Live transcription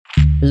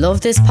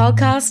Love this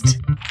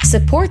podcast?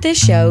 Support this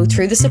show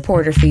through the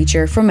supporter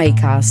feature from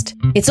Acast.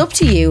 It's up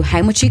to you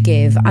how much you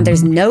give and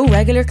there's no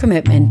regular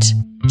commitment.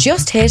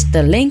 Just hit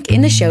the link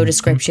in the show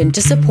description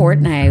to support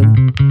now.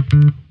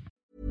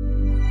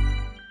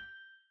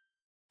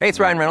 Hey, it's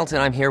Ryan Reynolds,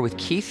 and I'm here with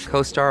Keith,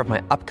 co-star of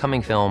my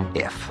upcoming film,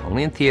 If,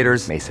 only in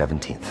theaters May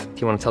 17th.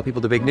 Do you want to tell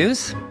people the big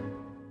news?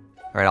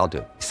 All right, I'll do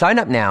it. Sign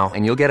up now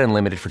and you'll get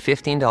unlimited for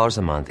 $15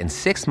 a month and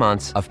 6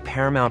 months of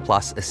Paramount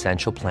Plus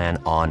Essential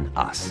Plan on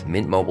us.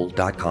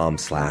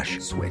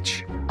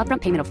 MintMobile.com/switch.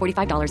 Upfront payment of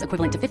 $45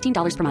 equivalent to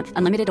 $15 per month.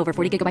 Unlimited over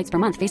 40 gigabytes per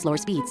month. Face lower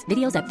speeds.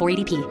 Videos at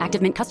 480p.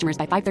 Active Mint customers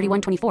by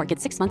 531.24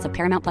 get 6 months of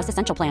Paramount Plus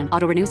Essential Plan.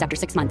 Auto renews after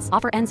 6 months.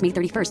 Offer ends May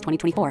 31st,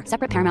 2024.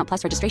 Separate Paramount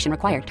Plus registration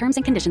required. Terms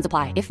and conditions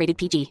apply if rated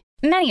PG.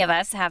 Many of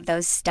us have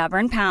those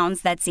stubborn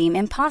pounds that seem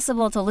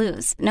impossible to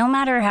lose, no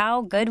matter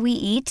how good we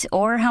eat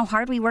or how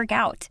hard we work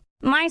out.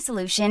 My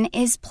solution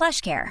is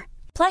PlushCare.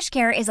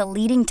 PlushCare is a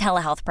leading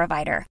telehealth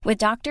provider with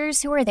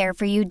doctors who are there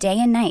for you day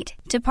and night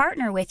to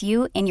partner with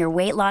you in your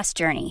weight loss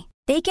journey.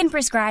 They can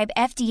prescribe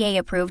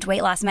FDA-approved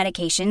weight loss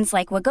medications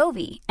like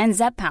Wegovy and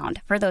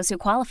Zepbound for those who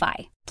qualify.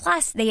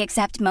 Plus, they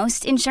accept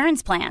most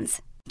insurance plans.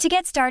 To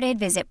get started,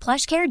 visit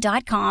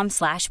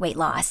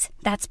plushcare.com/weightloss.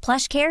 That's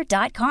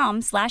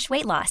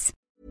plushcare.com/weightloss.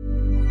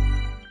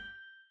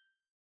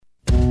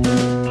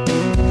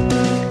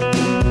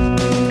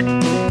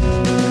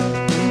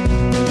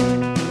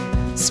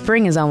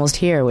 Spring is almost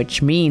here,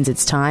 which means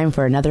it's time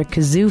for another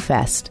Kazoo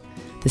Fest.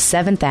 The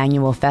 7th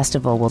annual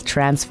festival will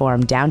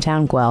transform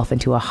downtown Guelph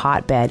into a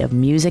hotbed of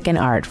music and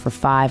art for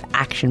 5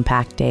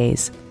 action-packed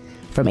days.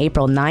 From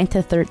April 9th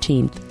to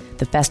 13th,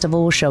 the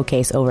festival will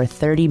showcase over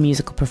 30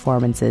 musical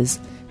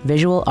performances,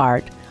 visual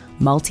art,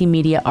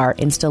 multimedia art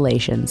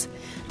installations,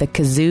 the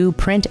Kazoo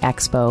Print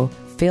Expo,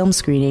 film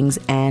screenings,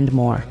 and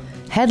more.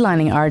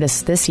 Headlining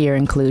artists this year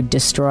include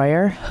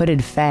Destroyer,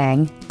 Hooded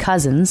Fang,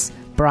 Cousins,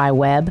 Bry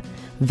Webb,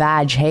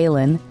 Vaj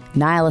Halen,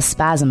 Nihilist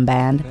Spasm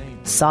Band,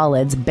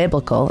 Solids,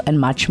 Biblical,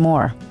 and much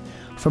more.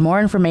 For more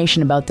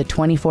information about the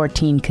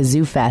 2014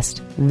 Kazoo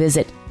Fest,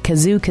 visit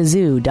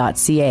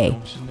kazookazoo.ca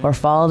or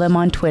follow them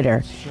on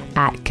Twitter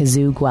at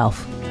Kazoo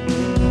Guelph.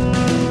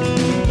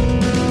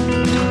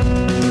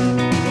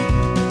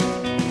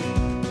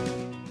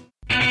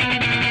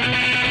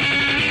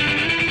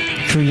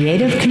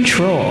 Creative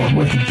Control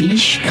with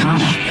Vish Khanna.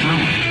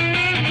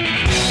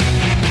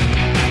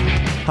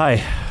 Hi,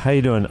 how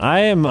you doing? I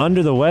am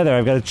under the weather.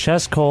 I've got a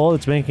chest cold.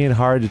 It's making it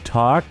hard to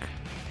talk.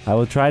 I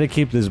will try to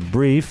keep this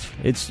brief.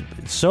 It's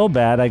so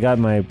bad. I got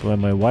my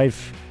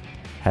wife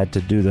had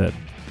to do the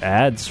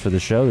ads for the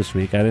show this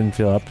week. I didn't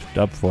feel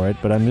up for it,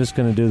 but I'm just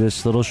going to do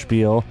this little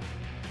spiel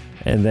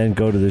and then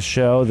go to the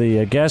show.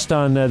 The guest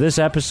on this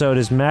episode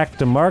is Mac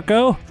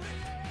DeMarco,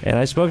 and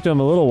I spoke to him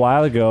a little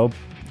while ago.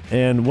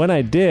 And when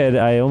I did,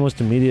 I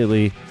almost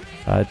immediately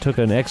took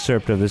an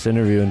excerpt of this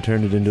interview and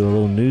turned it into a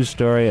little news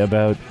story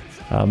about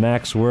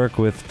Mac's work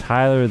with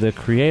Tyler, the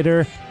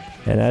Creator.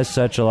 And as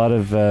such, a lot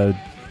of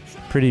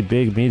pretty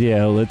big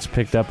media outlets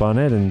picked up on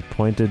it and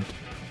pointed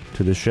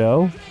to the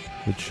show,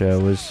 which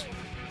was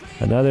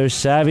another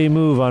savvy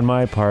move on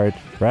my part,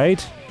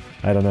 right?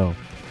 I don't know.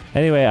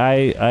 Anyway,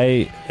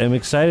 I am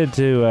excited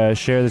to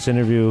share this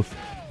interview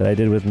that I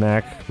did with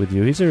Mac with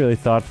you. He's a really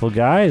thoughtful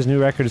guy. His new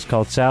record is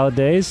called Salad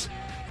Days.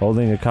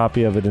 Holding a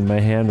copy of it in my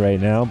hand right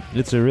now.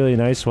 It's a really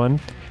nice one,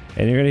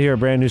 and you're going to hear a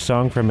brand new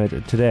song from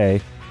it today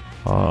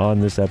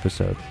on this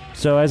episode.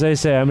 So as I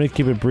say, I'm going to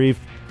keep it brief.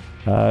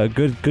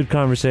 Good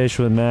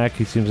conversation with Mac.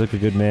 He seems like a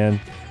good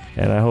man,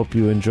 and I hope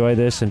you enjoy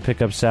this and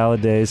pick up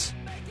Salad Days.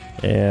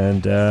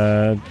 And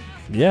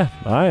yeah,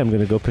 I am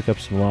going to go pick up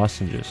some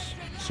lozenges.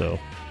 So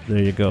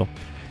there you go.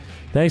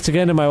 Thanks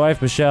again to my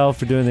wife Michelle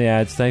for doing the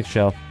ads. Thanks,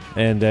 Michelle.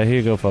 And here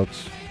you go,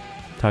 folks.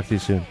 Talk to you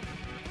soon.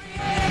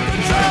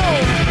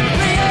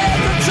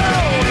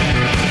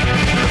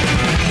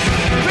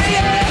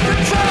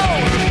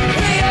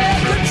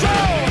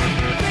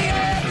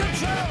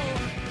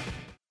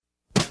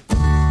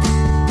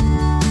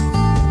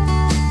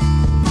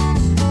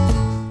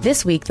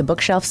 This week, the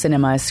Bookshelf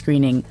Cinema is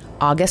screening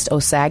August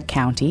Osage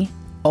County,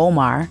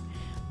 Omar,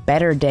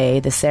 Better Day,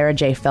 the Sarah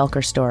J.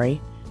 Felker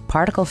story,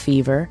 Particle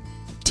Fever,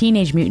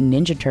 Teenage Mutant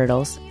Ninja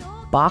Turtles,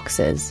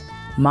 Boxes,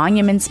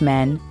 Monuments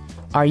Men,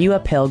 Are You a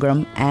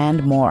Pilgrim,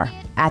 and more.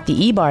 At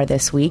the E-Bar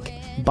this week,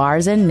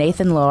 Barzin,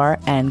 Nathan Lore,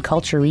 and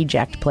Culture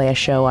Reject play a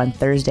show on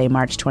Thursday,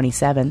 March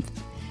 27th,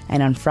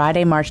 and on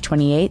Friday, March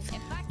 28th,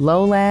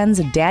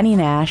 Lowlands, Danny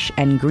Nash,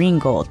 and Green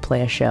Gold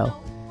play a show.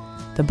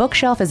 The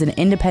Bookshelf is an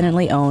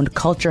independently owned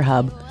culture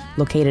hub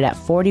located at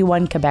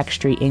 41 Quebec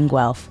Street in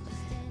Guelph.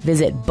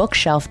 Visit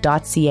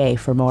bookshelf.ca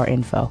for more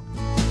info.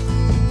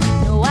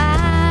 No,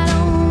 I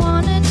don't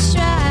wanna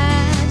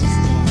try, just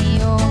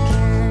any old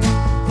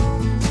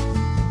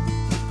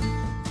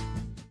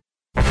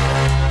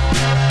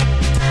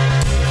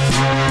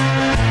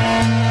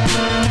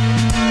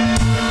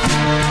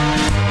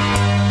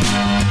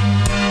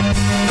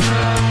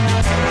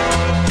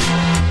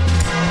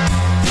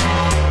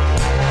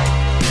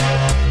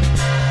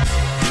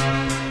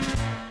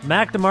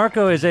Mac Mac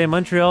DeMarco is a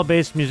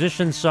Montreal-based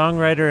musician,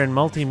 songwriter, and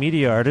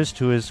multimedia artist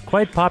who is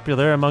quite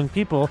popular among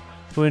people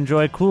who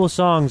enjoy cool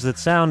songs that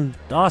sound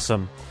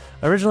awesome.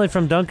 Originally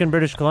from Duncan,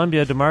 British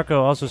Columbia, DeMarco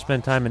also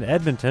spent time in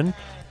Edmonton,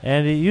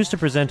 and he used to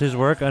present his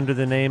work under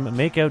the name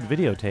Makeout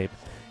Videotape.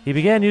 He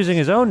began using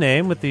his own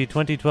name with the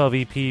 2012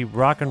 EP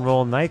Rock and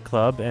Roll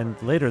Nightclub,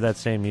 and later that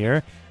same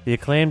year, the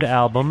acclaimed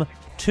album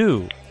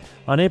 2.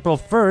 On April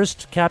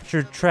 1st,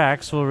 Captured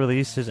Tracks will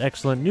release his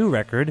excellent new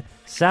record,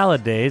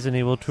 Salad Days, and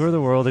he will tour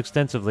the world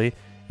extensively,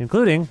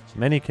 including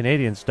many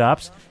Canadian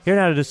stops. Here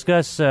now to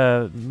discuss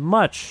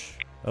much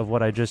of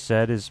what I just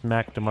said is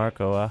Mac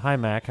DeMarco. Hi,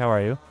 Mac. How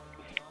are you?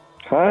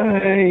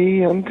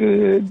 Hi, I'm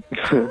good.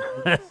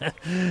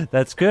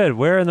 That's good.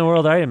 Where in the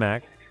world are you,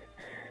 Mac?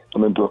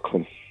 I'm in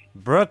Brooklyn.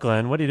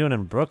 Brooklyn? What are you doing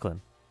in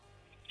Brooklyn?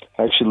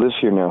 I actually live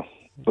here now.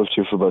 Lived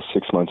here for about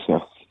 6 months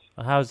now.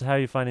 How are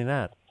you finding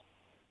that?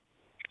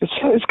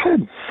 It's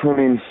good. I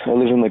mean, I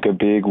live in like a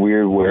big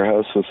weird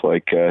warehouse with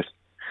like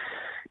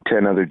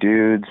 10 other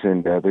dudes,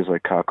 and there's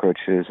like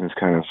cockroaches, and it's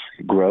kind of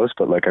gross,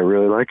 but like I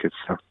really like it.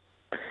 So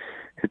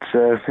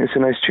it's a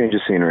nice change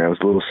of scenery. I was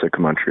a little sick of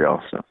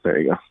Montreal, so there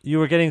you go. You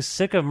were getting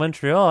sick of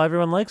Montreal.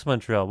 Everyone likes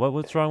Montreal.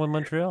 What's wrong with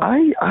Montreal?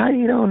 I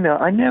don't know.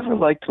 I never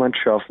liked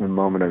Montreal from the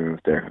moment I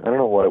moved there. I don't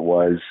know what it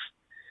was.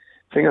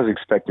 I think I was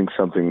expecting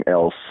something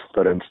else,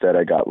 but instead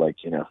I got like,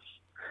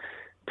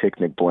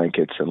 picnic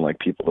blankets and like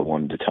people that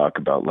wanted to talk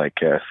about like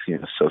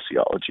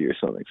sociology or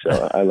something.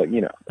 So I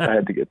I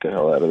had to get the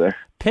hell out of there.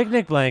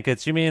 Picnic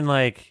blankets? You mean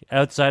like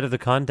outside of the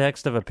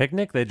context of a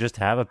picnic? They just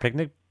have a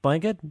picnic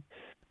blanket?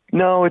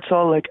 No, it's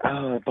all like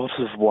bottles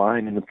of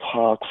wine in the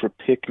park for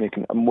picnic,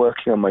 and I'm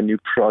working on my new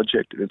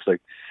project, and it's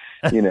like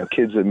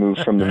kids that move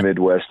from the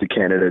Midwest to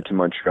Canada to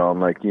Montreal and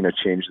like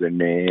change their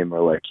name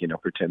or like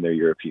pretend they're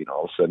European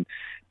all of a sudden.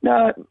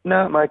 Not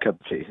my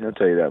cup of tea. I'll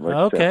tell you that much.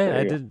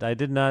 Okay, I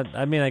did not.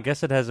 I mean, I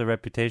guess it has a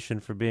reputation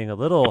for being a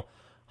little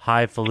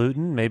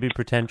highfalutin, maybe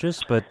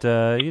pretentious, but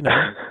there's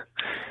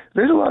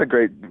a lot of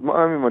great.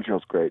 I mean,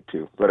 Montreal's great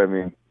too, but I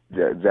mean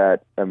I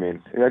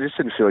just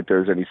didn't feel like there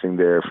was anything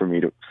there for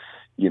me to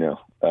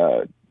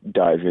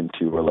dive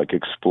into or like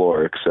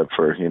explore, except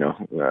for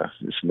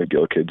some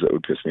McGill kids that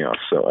would piss me off.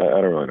 So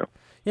I don't really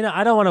know.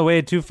 I don't want to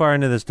wade too far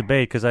into this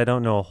debate because I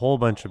don't know a whole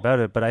bunch about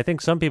it, but I think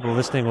some people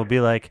listening will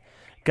be like,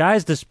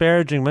 guys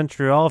disparaging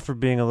Montreal for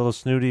being a little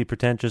snooty,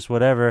 pretentious,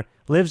 whatever,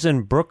 lives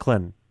in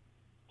Brooklyn.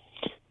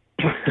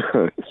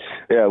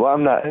 Yeah, well,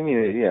 I'm not. I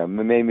mean, yeah,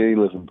 maybe he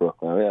lives in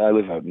Brooklyn. I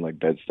live out in like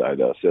Bed-Stuy,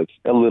 though, so it's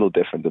a little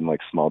different than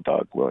like small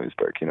dog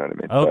Williamsburg. You know what I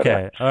mean?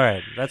 Okay, all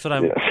right. That's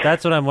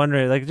what I'm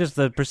wondering. Like, just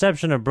the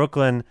perception of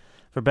Brooklyn,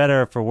 for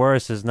better or for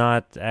worse, is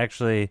not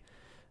actually.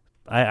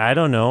 I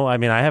don't know. I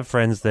mean, I have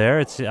friends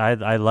there.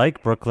 I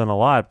like Brooklyn a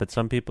lot, but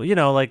some people,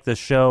 like the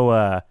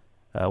show.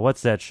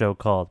 What's that show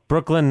called?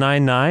 Brooklyn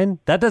Nine-Nine?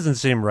 That doesn't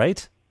seem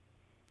right.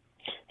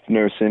 I've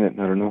never seen it.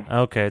 I don't know.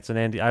 Okay, it's an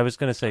Andy. I was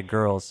going to say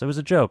Girls. It was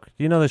a joke.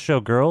 Do you know the show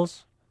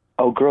Girls?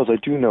 Oh, Girls. I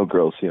do know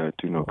Girls. Yeah, I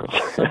do know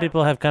Girls. Some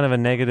people have kind of a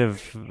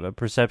negative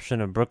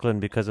perception of Brooklyn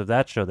because of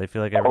that show. They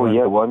feel like everyone... Oh,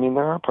 yeah. Well, I mean,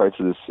 there are parts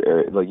of this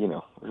area, like,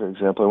 for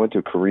example, I went to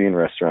a Korean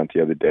restaurant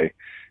the other day.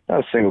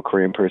 Not a single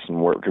Korean person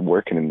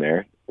working in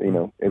there.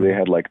 And they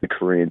had like the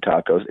Korean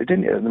tacos.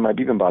 My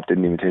bibimbap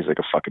didn't even taste like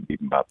a fucking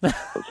bibimbap.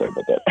 I'm sorry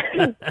about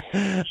that.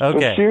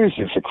 Okay. But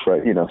seriously, it's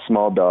like,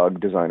 small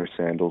dog, designer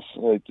sandals.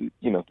 I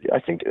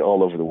think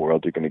all over the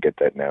world you're going to get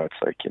that now. It's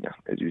like,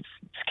 you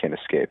just can't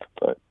escape.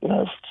 But,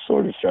 I've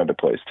sort of found a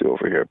place too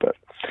over here, but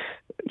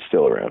it's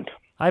still around.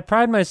 I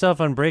pride myself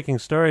on breaking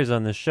stories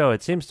on this show.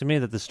 It seems to me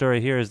that the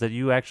story here is that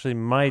you actually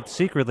might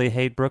secretly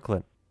hate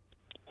Brooklyn.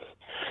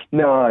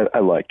 No, I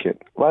like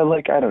it. Well,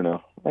 I don't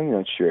know. I'm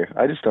not sure.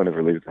 I just don't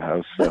ever leave the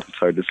house, so it's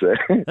hard to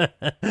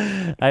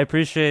say. I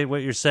appreciate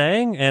what you're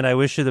saying, and I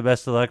wish you the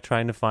best of luck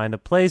trying to find a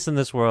place in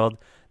this world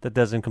that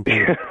doesn't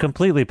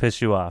completely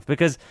piss you off.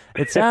 Because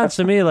it sounds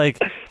to me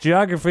like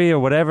geography or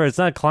whatever, it's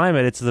not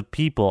climate, it's the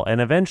people. And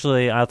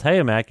eventually, I'll tell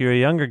you, Mac, you're a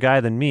younger guy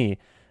than me.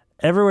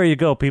 Everywhere you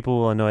go, people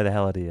will annoy the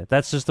hell out of you.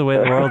 That's just the way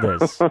the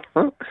world is.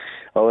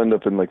 I'll end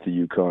up in like the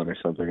Yukon or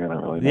something. I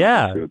don't really know.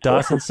 Yeah,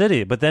 Dawson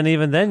City. But then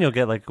even then, you'll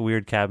get like a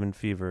weird cabin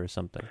fever or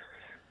something.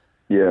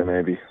 Yeah,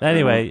 maybe.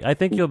 Anyway, I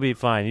think you'll be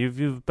fine.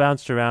 You've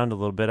bounced around a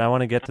little bit. I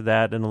want to get to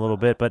that in a little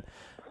bit. But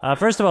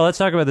first of all, let's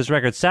talk about this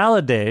record.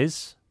 Salad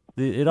Days.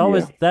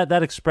 That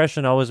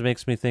expression always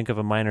makes me think of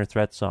a Minor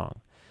Threat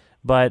song.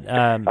 But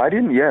I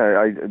didn't.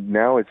 Yeah,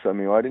 now it's. I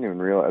mean, I didn't even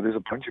realize there's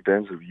a bunch of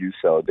bands who've used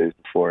Salad Days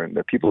before, and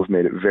people have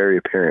made it very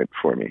apparent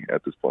for me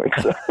at this point.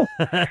 So.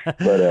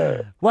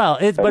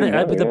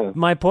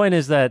 My point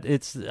is that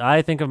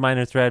I think of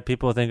Minor Threat.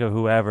 People think of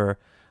whoever,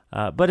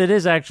 but it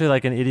is actually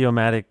like an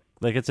idiomatic.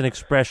 Like, it's an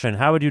expression.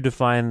 How would you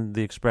define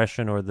the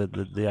expression or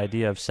the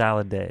idea of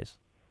Salad Days?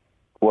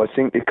 Well, I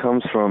think it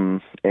comes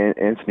from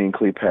Antony and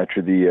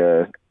Cleopatra,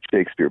 the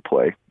Shakespeare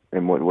play.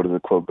 And what does the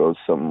quote goes?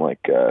 Something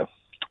like,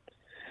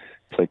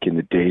 it's like in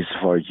the days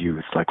of our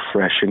youth, like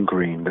fresh and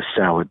green, the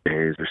salad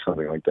days or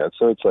something like that.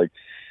 So it's like,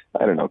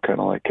 I don't know, kind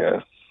of like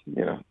a,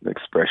 an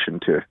expression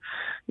to,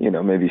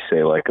 maybe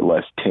say like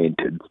less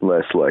tainted,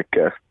 less like,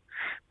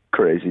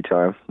 crazy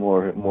time,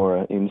 more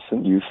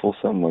innocent, youthful,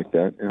 something like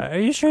that. Yeah. Are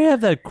you sure you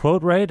have that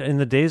quote right? In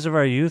the days of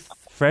our youth,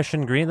 fresh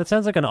and green? That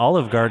sounds like an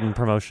Olive Garden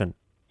promotion.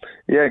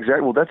 Yeah,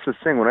 exactly. Well, that's the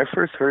thing. When I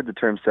first heard the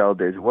term salad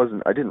days,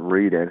 I didn't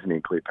read Antony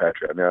and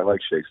Cleopatra. I mean, I like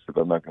Shakespeare,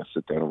 but I'm not going to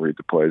sit down and read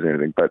the plays or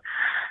anything. But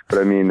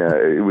I mean,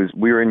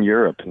 we were in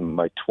Europe, and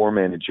my tour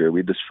manager, we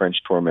had this French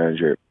tour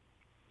manager,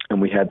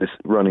 and we had this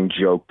running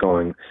joke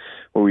going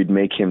where we'd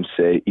make him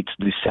say, "It's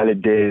the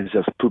salad days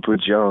of Poo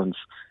Jones."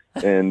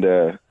 And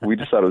we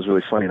just thought it was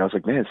really funny. And I was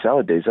like, man,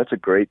 salad days, that's a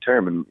great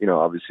term. And,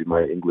 obviously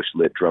my English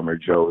lit drummer,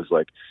 Joe, was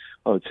like,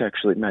 oh, it's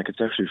actually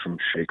from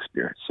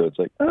Shakespeare. So it's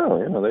like, oh,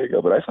 there you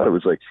go. But I thought it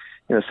was like,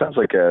 it sounds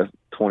like a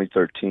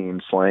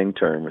 2013 slang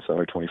term or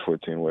something, or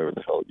 2014, whatever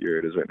the hell year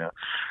it is right now.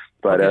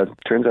 But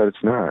turns out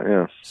it's not,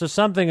 yeah. So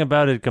something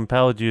about it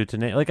compelled you to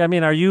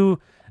name, are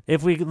you,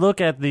 if we look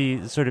at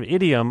the sort of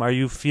idiom, are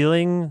you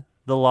feeling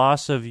the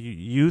loss of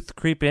youth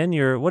creep in?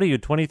 What are you,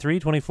 23,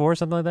 24,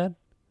 something like that?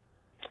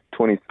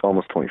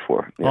 Almost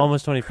 24. Yeah.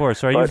 Almost 24.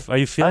 So are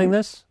you feeling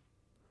this?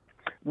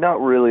 Not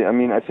really. I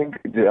mean, I think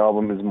the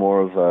album is more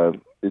of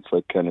it's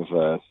like kind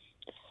of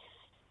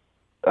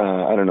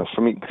I don't know, for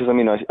me, because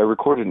I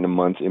recorded in a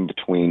month in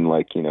between,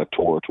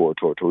 tour.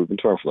 We've been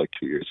touring for like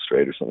 2 years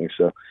straight or something.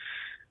 So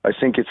I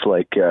think it's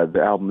like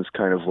the album is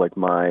kind of like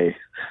my,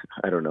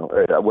 I don't know,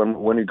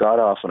 when we got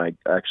off and I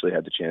actually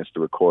had the chance to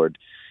record,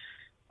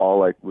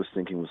 all I was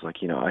thinking was I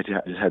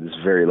just had this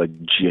very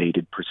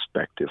jaded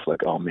perspective,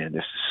 oh man,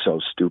 this is so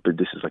stupid.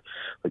 This is like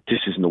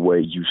this isn't the way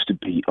it used to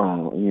be.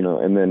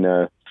 And then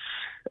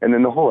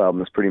the whole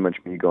album is pretty much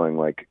me going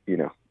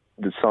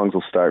the songs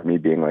will start me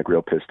being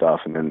real pissed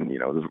off, and then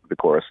the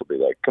chorus will be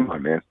like, come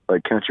on man,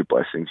 count your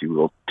blessings, you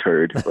little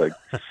turd,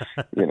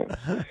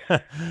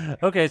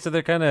 Okay, so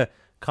they're kind of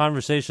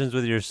conversations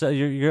with yourself.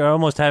 You're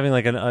almost having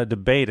a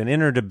debate, an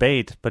inner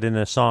debate, but in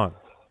a song.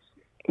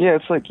 Yeah,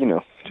 it's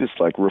just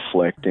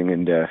reflecting,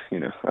 and I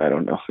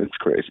don't know, it's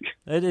crazy.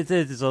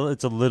 It's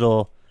a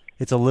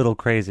little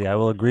crazy. I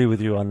will agree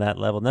with you on that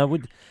level. Now,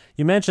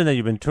 you mentioned that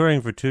you've been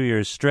touring for 2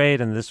 years straight,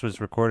 and this was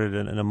recorded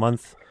in a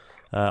month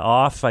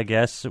off, I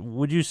guess.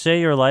 Would you say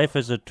your life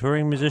as a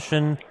touring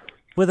musician,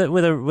 with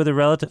a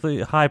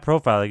relatively high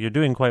profile, you're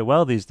doing quite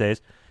well these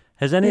days,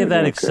 has any of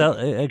that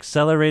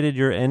accelerated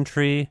your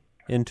entry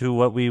into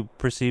what we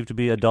perceive to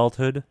be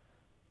adulthood?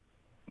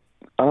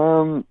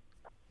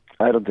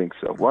 I don't think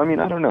so. Well,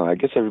 I don't know. I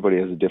guess everybody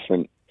has a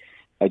different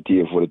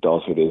idea of what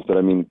adulthood is. But,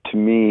 to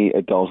me,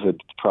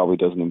 adulthood probably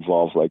doesn't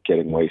involve,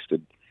 getting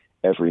wasted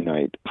every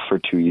night for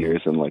 2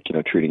 years and,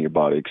 treating your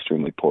body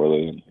extremely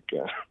poorly and,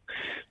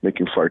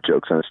 making fart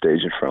jokes on a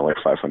stage in front of,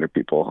 500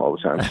 people all the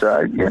time. So,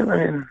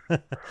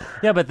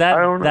 yeah, but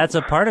that's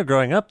a part of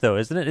growing up, though,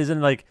 isn't it?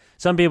 Isn't it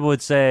some people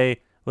would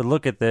say, would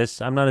look at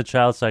this, I'm not a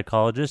child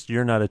psychologist,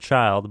 you're not a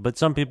child, but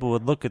some people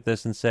would look at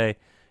this and say,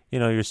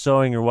 you're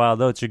sowing your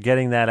wild oats, you're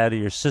getting that out of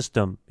your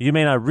system. You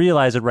may not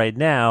realize it right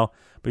now,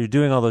 but you're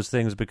doing all those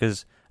things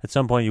because at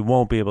some point you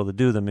won't be able to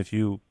do them if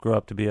you grow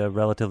up to be a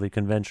relatively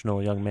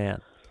conventional young man.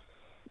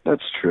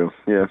 That's true,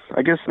 yeah.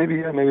 I guess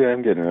maybe I'm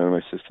getting it out of my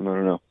system, I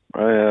don't know.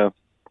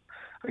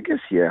 I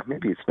guess, yeah,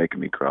 maybe it's making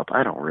me grow up.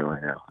 I don't really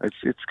know. It's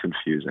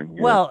confusing.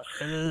 Well,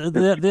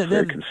 it's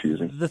very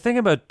confusing. The thing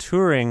about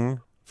touring,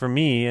 for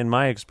me, in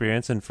my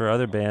experience, and for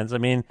other bands,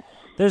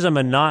 there's a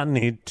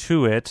monotony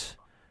to it,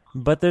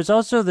 but there's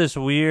also this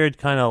weird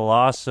kind of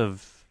loss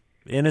of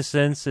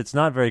innocence. It's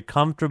not very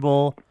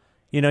comfortable.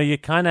 You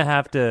kind of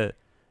have to...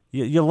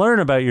 You learn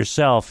about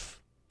yourself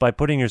by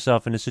putting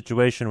yourself in a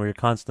situation where you're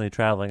constantly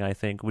traveling, I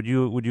think. Would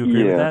you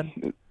agree with that?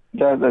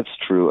 That's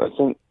true. I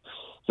think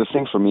the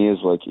thing for me is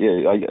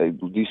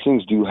these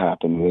things do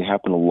happen. They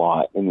happen a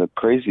lot. And the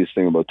craziest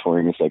thing about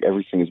touring is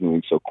everything is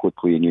moving so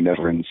quickly and you're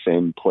never in the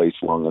same place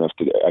long enough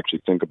to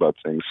actually think about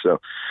things. So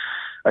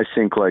I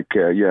think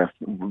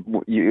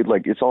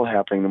it's all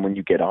happening. And when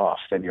you get off,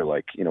 then you're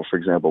for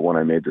example, when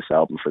I made this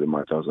album for the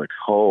month, I was like,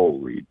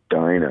 holy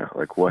Dinah,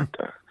 what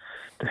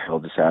the hell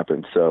just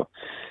happened? So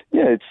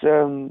yeah, it's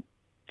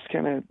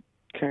kind of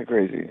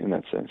crazy in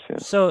that sense, yeah.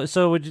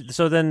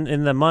 So then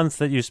in the month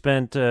that you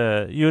spent,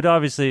 had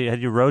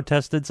you road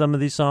tested some of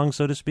these songs,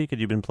 so to speak? Had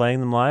you been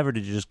playing them live, or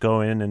did you just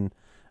go in and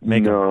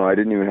make them? No, I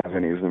didn't even have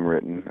any of them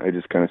written. I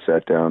just kind of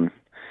sat down,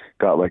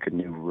 got a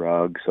new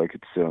rug so I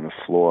could sit on the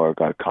floor,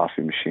 got a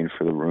coffee machine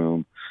for the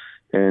room,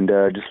 and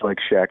just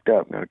shacked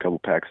up. Got a couple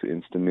packs of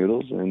instant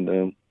noodles and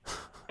a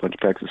bunch of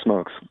packs of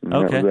smokes. And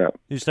okay, that was that.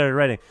 You started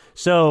writing.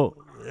 So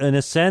in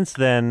a sense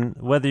then,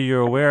 whether you're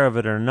aware of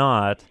it or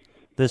not,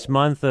 this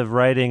month of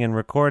writing and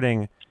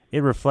recording,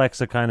 it reflects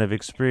a kind of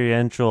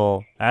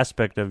experiential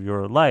aspect of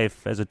your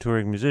life as a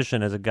touring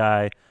musician, as a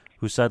guy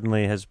who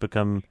suddenly has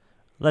become,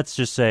 let's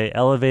just say,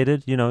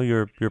 elevated.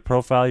 Your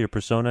profile, your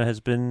persona has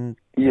been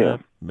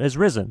has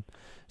risen.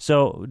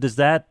 So does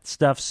that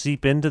stuff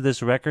seep into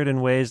this record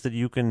in ways that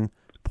you can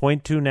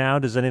point to now?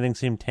 Does anything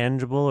seem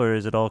tangible, or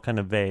is it all kind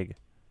of vague?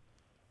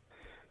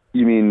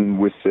 You mean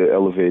with the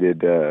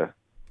elevated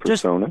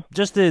persona.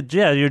 Just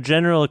your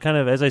general kind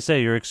of, as I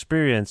say, your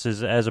experience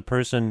as a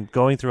person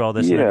going through all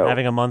this and then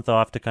having a month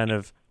off to kind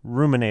of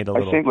ruminate a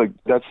little. I think like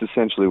that's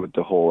essentially what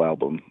the whole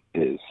album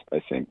is.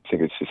 I think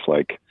it's just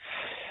like,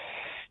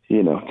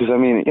 because I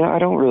mean, I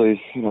don't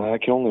really, I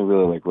can only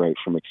really like write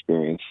from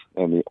experience,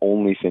 and the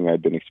only thing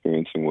I'd been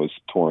experiencing was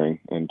touring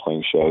and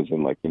playing shows,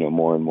 and like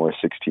more and more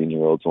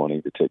 16-year-olds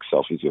wanting to take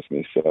selfies with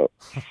me. So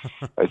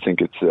I think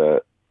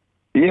it's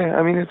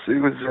I mean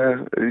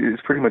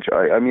it's pretty much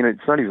I mean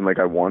it's not even like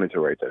I wanted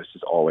to write that. It's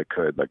just all I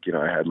could. Like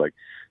I had like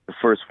the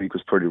first week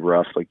was pretty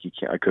rough. Like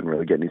I couldn't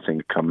really get anything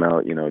to come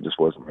out. It just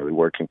wasn't really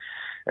working,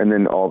 and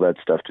then all that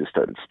stuff just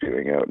started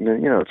spewing out.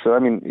 And so I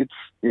mean it's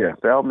the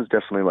album is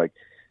definitely like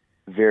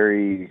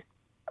very.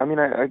 I mean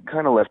I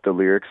kind of left the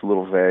lyrics a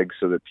little vague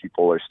so that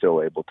people are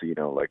still able to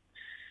like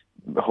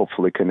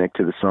hopefully connect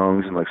to the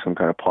songs in like some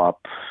kind of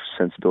pop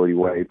sensibility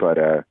way, but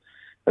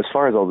as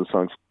far as all the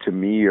songs to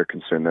me are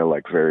concerned, they're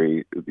like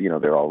very,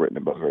 they're all written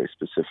about very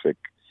specific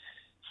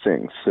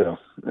things. So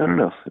I don't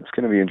know. It's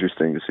going to be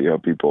interesting to see how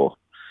people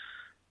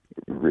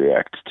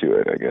react to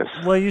it, I guess.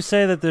 Well, you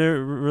say that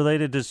they're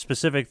related to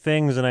specific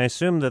things, and I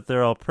assume that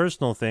they're all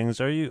personal things.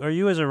 Are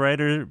you as a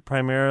writer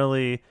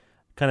primarily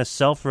kind of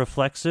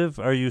self-reflexive?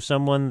 Are you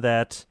someone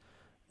that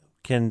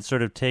can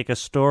sort of take a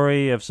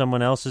story of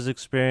someone else's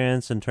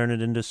experience and turn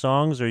it into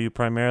songs? Or are you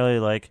primarily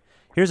like,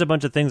 here's a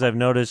bunch of things I've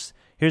noticed,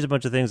 here's a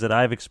bunch of things that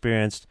I've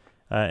experienced,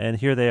 and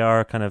here they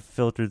are kind of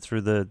filtered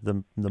through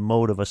the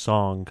mode of a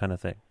song kind of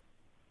thing?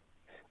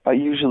 I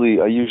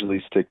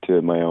usually stick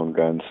to my own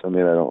guns. I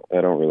mean, I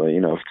don't really,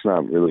 if it's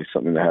not really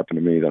something that happened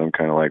to me, then I'm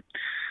kind of like,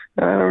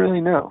 I don't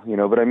really know,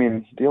 but I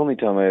mean, the only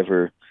time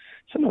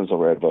sometimes I'll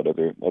write about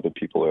other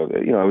people.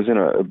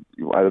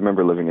 I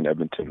remember living in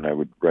Edmonton, and I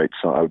would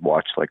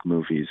watch like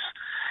movies,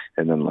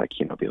 and then like,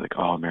 be like,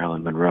 oh,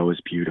 Marilyn Monroe is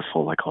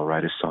beautiful. Like I'll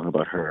write a song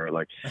about her, or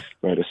like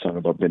write a song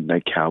about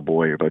Midnight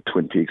Cowboy or about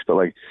Twin Peaks. But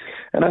like,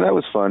 and that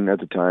was fun at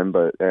the time.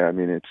 But I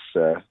mean, it's,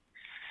 I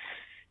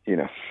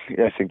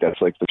think that's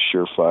like the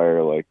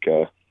surefire, like,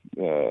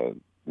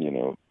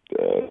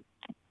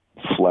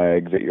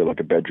 flag that you're like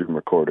a bedroom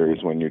recorder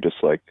is when you're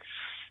just like,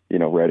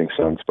 writing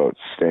songs about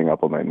staying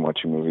up all night and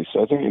watching movies.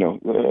 So I think,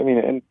 I mean,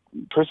 and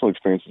personal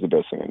experience is the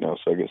best thing I know.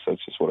 So I guess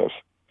that's just what I've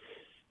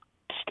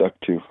stuck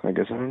to. I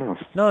guess I don't know.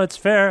 No, it's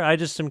fair. I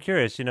just am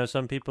curious.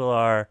 Some people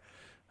are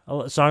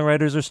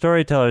songwriters or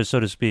storytellers, so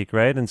to speak,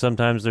 right? And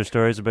sometimes they're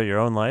stories about your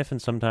own life,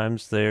 and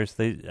sometimes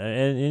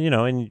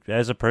and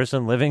as a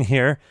person living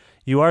here,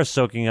 you are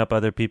soaking up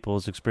other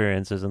people's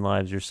experiences and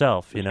lives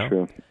yourself.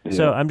 True. Yeah.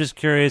 So I'm just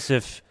curious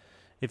if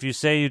you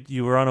say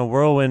you were on a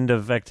whirlwind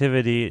of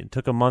activity,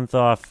 took a month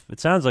off. It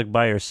sounds like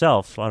by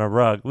yourself on a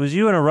rug. It was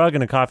you and a rug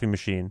and a coffee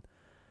machine.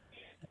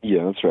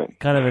 Yeah, that's right.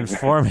 Kind of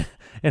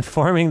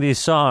informing these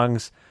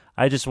songs.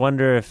 I just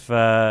wonder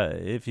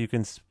if you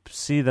can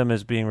see them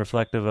as being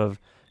reflective of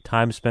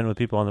time spent with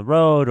people on the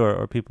road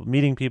or people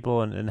meeting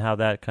people and how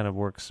that kind of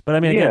works. But I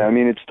mean, again, I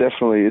mean,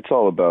 it's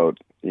all about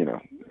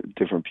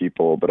different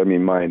people. But I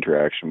mean, my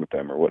interaction with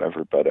them or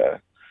whatever. But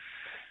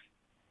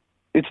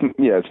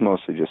it's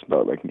mostly just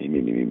about like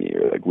me,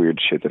 or like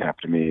weird shit that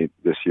happened to me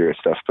this year and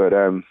stuff. But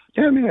I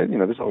mean,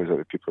 there's always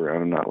other people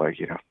around. I'm not like,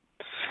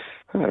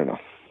 I don't know.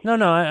 No,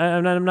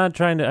 I'm not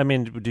trying to. I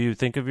mean, do you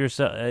think of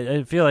yourself?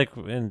 I feel like,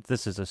 and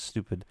this is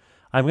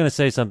I'm going to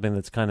say something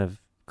that's kind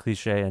of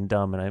cliche and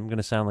dumb, and I'm going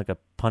to sound like a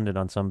pundit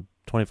on some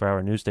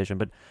 24-hour news station.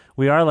 But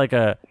we are like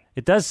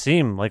it does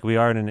seem like we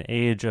are in an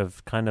age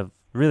of kind of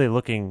really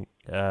looking.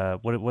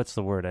 What's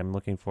the word I'm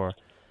looking for?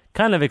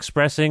 Kind of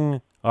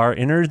expressing our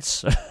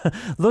innards,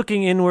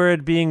 looking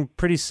inward, being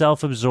pretty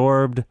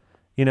self-absorbed.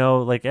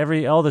 Like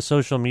all the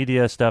social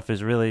media stuff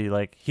is really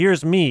like,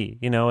 here's me,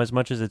 as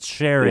much as it's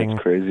sharing.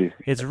 It's crazy.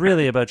 It's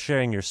really about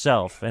sharing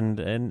yourself. And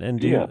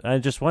I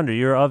just wonder,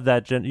 you're of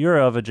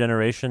a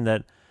generation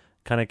that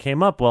kind of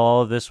came up while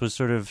all of this was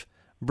sort of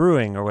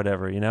brewing or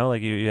whatever,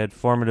 like you had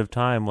formative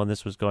time when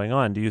this was going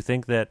on. Do you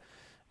think that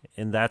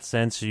in that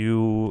sense,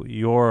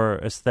 your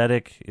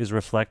aesthetic is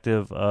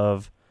reflective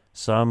of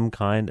some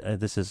kind,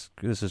 this is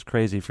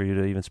crazy for you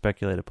to even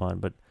speculate upon,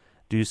 but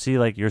do you see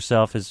like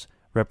yourself as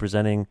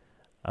representing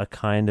a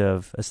kind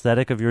of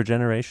aesthetic of your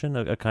generation,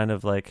 a kind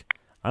of like,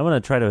 I want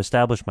to try to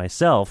establish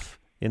myself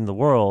in the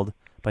world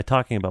by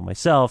talking about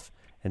myself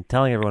and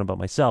telling everyone about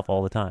myself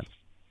all the time?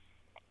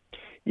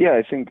 Yeah,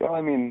 I think,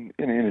 in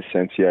a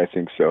sense, yeah, I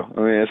think so. I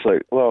mean, it's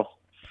like, well,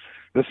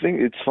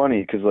 it's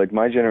funny because like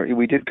my generation,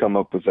 we did come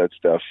up with that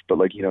stuff, but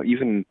like,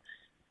 even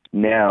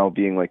now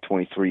being like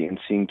 23 and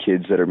seeing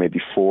kids that are maybe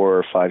 4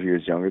 or 5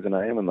 years younger than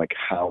I am, and like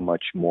how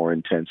much more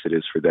intense it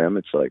is for them,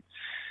 it's like,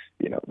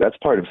 that's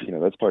part of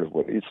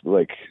what it's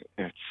like.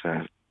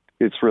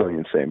 It's really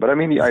insane. But I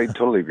mean, I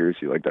totally agree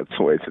with you. Like that's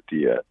the way that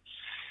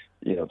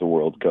the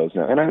world goes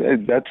now. And I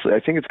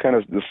think it's kind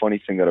of the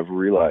funny thing that I've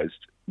realized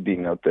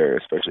being out there,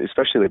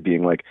 especially like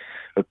being like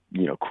a,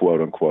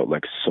 quote unquote,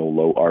 like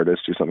solo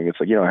artist or something. It's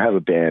like, I have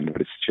a band,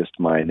 but it's just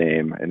my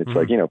name. And it's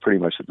like, pretty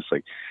much this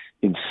like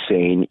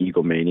insane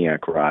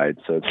egomaniac ride.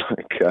 So it's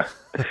like,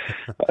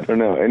 I don't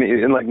know,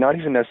 and like not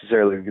even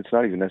necessarily. It's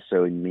not even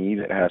necessarily me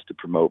that has to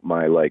promote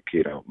my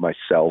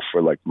myself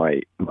or like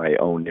my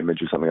own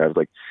image or something. I was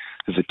like,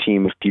 there's a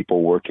team of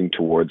people working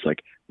towards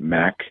like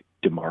Mac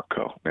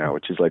DeMarco now,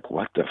 which is like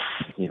what the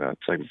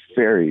it's like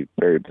very,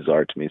 very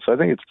bizarre to me. So I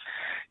think it's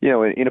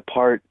in a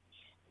part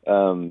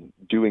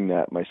doing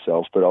that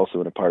myself, but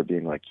also in a part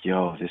being like,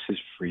 yo, this is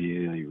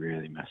really,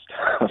 really messed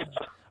up.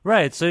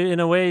 Right. So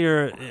in a way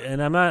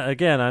and I'm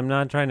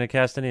not trying to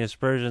cast any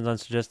aspersions on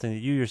suggesting that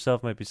you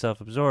yourself might be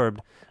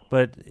self-absorbed,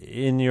 but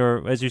in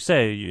your, as you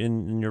say,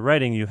 in your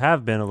writing, you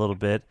have been a little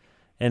bit,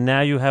 and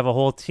now you have a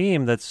whole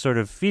team that's sort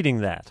of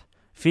feeding that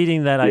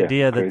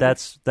idea crazy.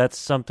 that that's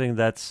something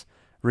that's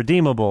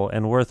redeemable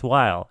and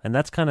worthwhile. And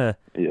that's kind of,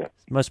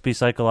 must be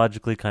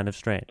psychologically kind of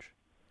strange.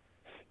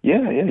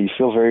 Yeah, you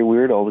feel very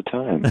weird all the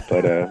time.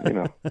 But, at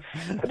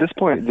this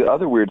point, the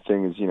other weird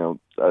thing is,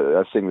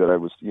 a thing that I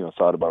was,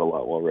 thought about a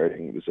lot while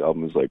writing this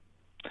album is like,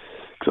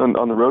 cause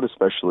on the road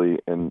especially,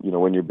 and,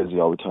 when you're busy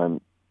all the time,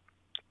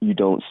 you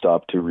don't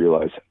stop to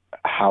realize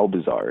how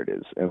bizarre it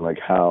is and like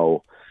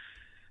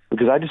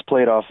because I just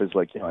play it off as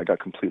like, I got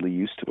completely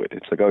used to it.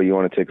 It's like, oh, you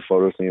want to take a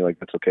photo with me? Like,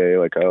 that's okay.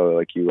 Like, oh,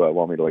 like you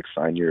want me to like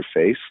sign your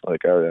face?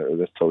 Like, oh,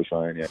 that's totally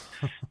fine. Yeah.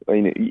 I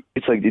mean,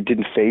 it's like, it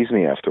didn't faze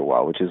me after a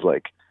while, which is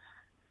like,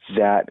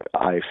 that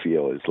I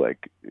feel is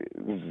like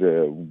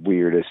the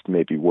weirdest,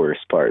 maybe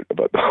worst part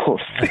about the whole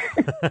thing.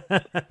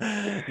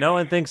 No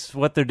one thinks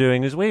what they're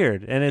doing is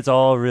weird, and it's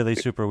all really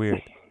super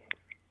weird.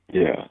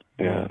 Yeah,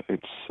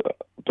 it's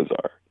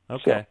bizarre.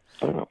 Okay.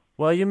 So, I don't know.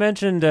 Well, you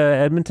mentioned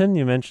Edmonton.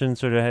 You mentioned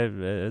sort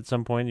of at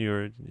some point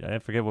I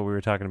forget what we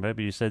were talking about,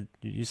 but you said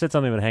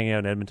something about hanging out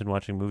in Edmonton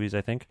watching movies,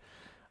 I think.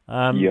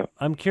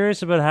 I'm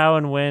curious about how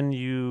and when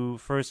you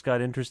first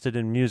got interested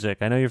in music.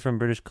 I know you're from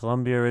British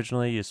Columbia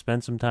originally. You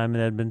spent some time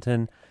in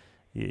Edmonton.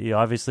 You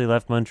obviously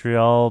left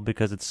Montreal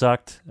because it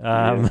sucked.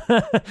 Can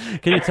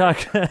you talk?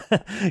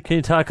 Can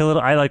you talk a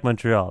little? I like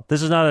Montreal.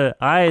 This is not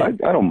I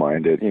don't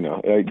mind it. I'm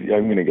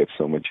going to get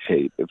so much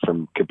hate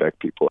from Quebec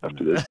people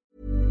after this.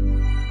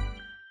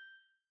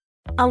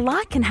 A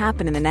lot can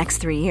happen in the next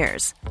 3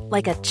 years.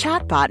 Like a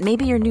chatbot may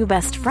be your new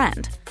best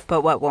friend.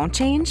 But what won't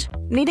change?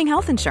 Needing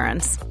health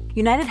insurance.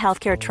 United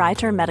Healthcare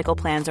Tri-Term Medical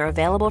Plans are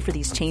available for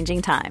these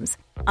changing times.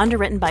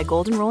 Underwritten by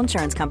Golden Rule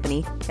Insurance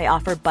Company, they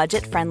offer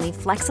budget-friendly,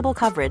 flexible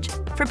coverage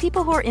for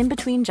people who are in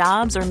between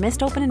jobs or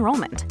missed open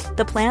enrollment.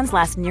 The plans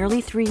last nearly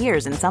 3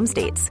 years in some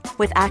states,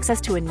 with access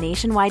to a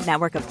nationwide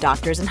network of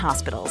doctors and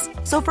hospitals.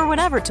 So for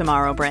whatever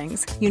tomorrow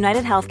brings,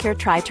 United Healthcare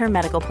Tri-Term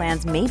Medical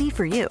Plans may be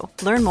for you.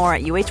 Learn more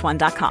at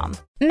uh1.com.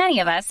 Many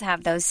of us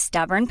have those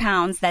stubborn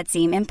pounds that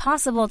seem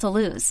impossible to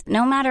lose,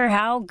 no matter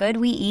how good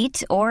we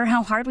eat or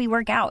how hard we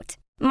work out.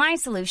 My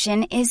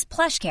solution is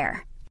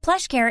PlushCare.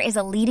 PlushCare is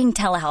a leading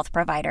telehealth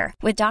provider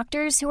with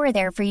doctors who are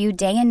there for you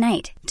day and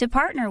night to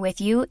partner with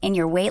you in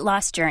your weight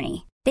loss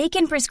journey. They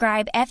can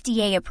prescribe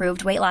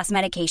FDA-approved weight loss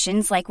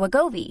medications like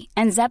Wegovy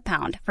and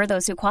Zepbound for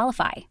those who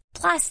qualify.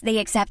 Plus, they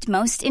accept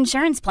most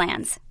insurance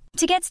plans.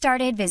 To get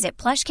started, visit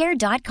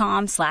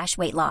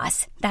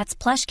plushcare.com/weightloss. That's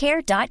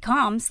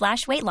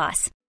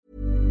plushcare.com/weightloss.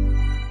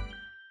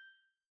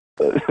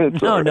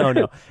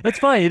 No. It's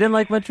fine. You didn't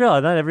like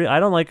Montreal. I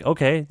don't like,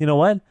 okay, you know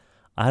what?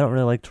 I don't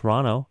really like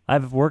Toronto.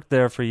 I've worked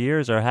there for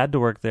years or had to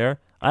work there.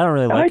 I don't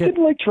really like it. I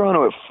didn't like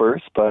Toronto at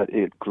first, but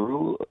it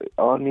grew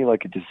on me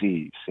like a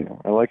disease.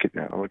 I like it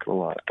now. I like it a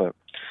lot. But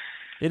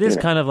it is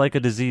kind of like a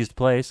diseased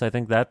place. I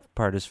think that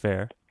part is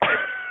fair.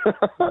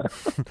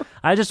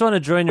 I just want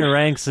to join your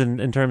ranks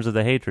in terms of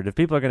the hatred. If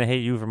people are going to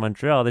hate you for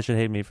Montreal, they should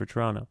hate me for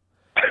Toronto.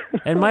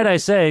 And might I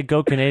say,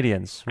 go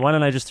Canadians. Why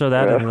don't I just throw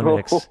that in the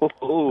mix?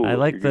 I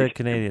like the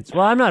Canadians.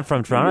 Well, I'm not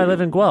from Toronto. I live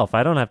in Guelph.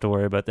 I don't have to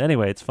worry about that.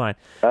 Anyway, it's fine.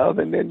 Oh,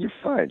 then you're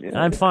fine. Yeah,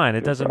 I'm fine.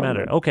 It doesn't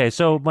matter. Okay,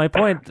 so my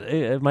point,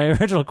 my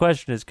original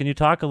question is, can you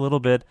talk a little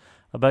bit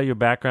about your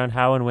background,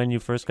 how and when you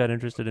first got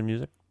interested in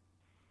music?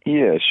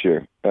 Yeah,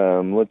 sure.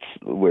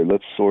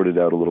 Let's sort it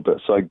out a little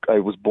bit. So I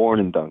was born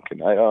in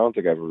Duncan. I don't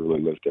think I ever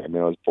really lived there. I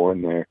mean, I was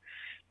born there.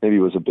 Maybe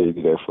was a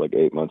baby there for like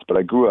 8 months, but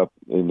I grew up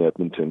in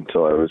Edmonton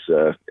until I was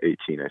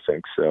 18, I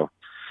think. So,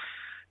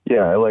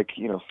 yeah, I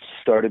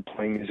started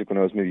playing music when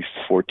I was maybe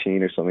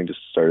 14 or something. Just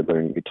started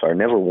learning guitar.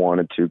 Never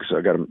wanted to because I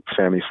got a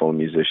family full of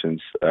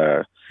musicians.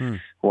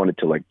 Wanted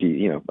to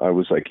be, I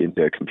was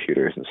into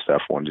computers and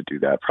stuff. Wanted to do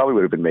that. Probably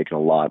would have been making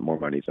a lot more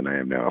money than I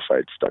am now if I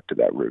had stuck to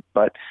that route.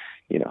 But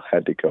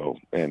had to go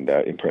and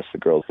impress the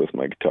girls with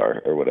my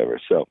guitar or whatever.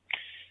 So.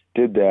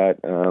 Did that.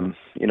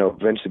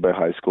 Eventually by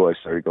high school, I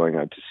started going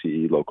out to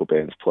see local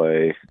bands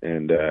play.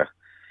 And the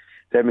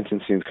Edmonton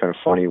scene's kind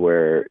of funny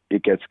where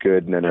it gets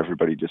good and then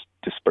everybody just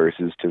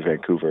disperses to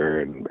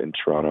Vancouver and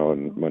Toronto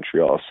and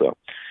Montreal. So,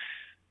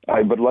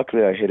 but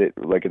luckily I hit it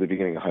at the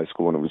beginning of high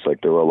school when it was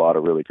there were a lot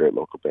of really great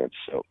local bands.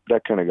 So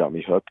that kind of got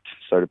me hooked.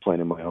 Started playing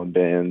in my own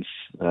bands.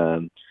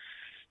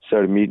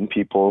 Started meeting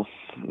people.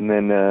 And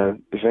then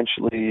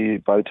eventually,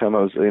 by the time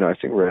I was, I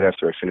think right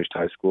after I finished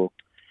high school,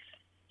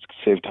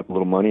 saved up a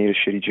little money at a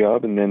shitty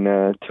job, and then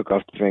took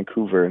off to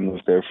Vancouver and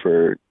lived there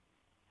for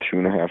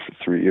 2.5 to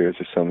 3 years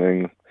or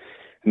something.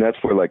 And that's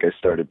where like I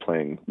started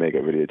playing mega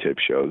videotape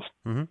shows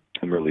and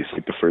released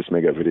like the first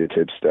mega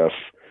videotape stuff.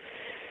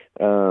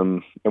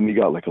 And we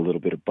got like a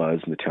little bit of buzz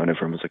in the town.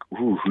 Everyone was like,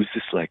 ooh, who's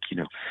this? Like, you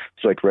know,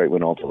 it's like right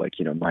when all the like,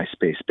 you know,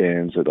 MySpace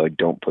bands that like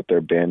don't put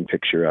their band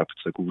picture up.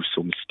 It's like, ooh,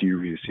 so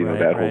mysterious. You know,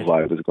 that whole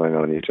vibe was going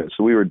on in the internet.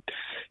 So we were,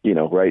 you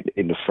know, right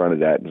in the front of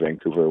that in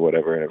Vancouver or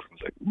whatever. And everyone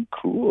was like, ooh,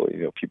 cool.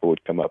 You know, people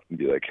would come up and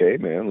be like, hey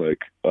man,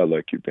 like, I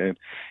like your band.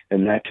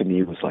 And that to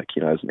me was like,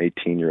 you know, as an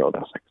 18-year-old, I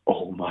was like,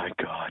 oh my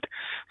God,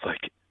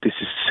 like this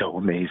is so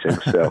amazing.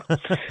 So,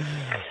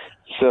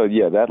 So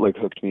yeah, that like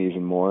hooked me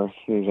even more.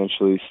 We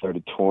eventually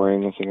started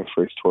touring. I think our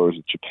first tour was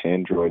with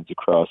Japan Droids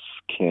across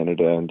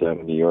Canada and down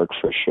in New York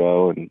for a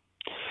show. And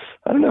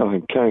I don't know,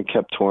 I kind of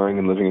kept touring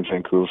and living in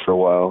Vancouver for a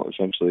while.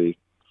 Eventually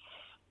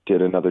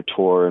did another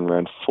tour and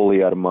ran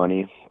fully out of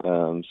money.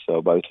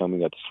 So by the time we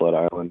got to Sled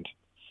Island,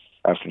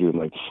 after doing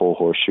like the full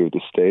horseshoe of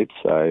the States,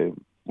 I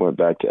went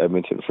back to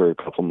Edmonton for a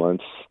couple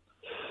months.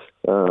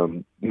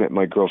 Met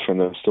my girlfriend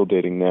that I'm still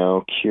dating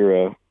now,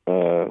 Kira.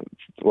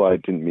 Well, I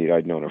didn't meet.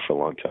 I'd known her for a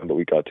long time, but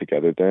we got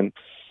together then.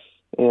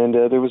 And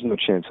there was no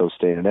chance I was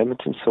staying in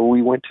Edmonton, so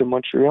we went to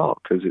Montreal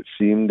because it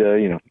seemed,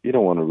 you know, you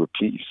don't want to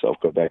repeat yourself,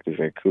 go back to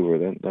Vancouver.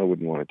 Then I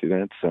wouldn't want to do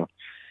that. So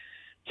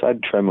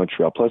I'd try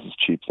Montreal. Plus, it's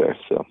cheap there.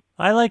 So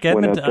I like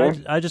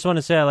Edmonton. I just want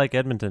to say I like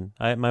Edmonton.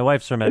 My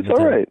wife's from Edmonton. It's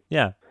all right.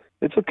 Yeah.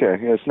 It's okay.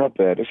 Yeah, it's not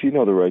bad. If you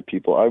know the right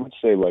people, I would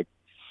say, like,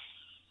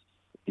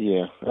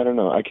 yeah, I don't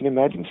know. I can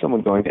imagine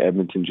someone going to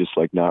Edmonton just,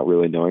 like, not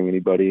really knowing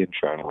anybody and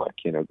trying to, like,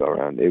 you know, go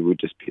around. It would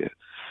just be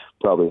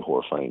probably a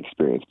horrifying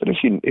experience. But if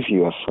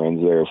you have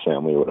friends there or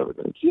family or whatever,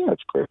 then it's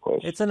a great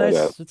place.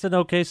 It's an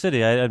okay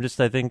city. I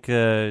think,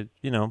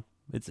 you know,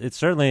 it's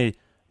certainly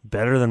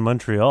better than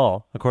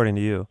Montreal, according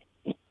to you.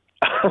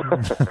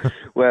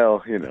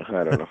 Well, you know,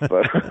 I don't know.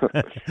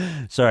 But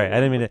sorry, I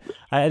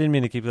didn't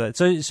mean to keep that.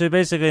 So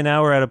basically,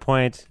 now we're at a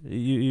point.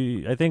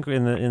 I think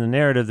in the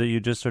narrative that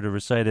you just sort of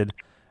recited,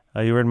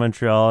 you were in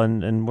Montreal,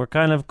 and we're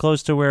kind of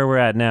close to where we're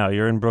at now.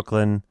 You're in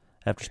Brooklyn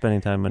after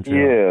spending time in Montreal.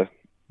 Yeah.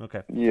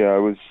 Okay. Yeah, I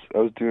was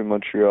doing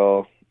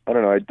Montreal. I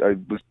don't know. I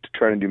was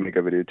trying to do make a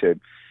videotape.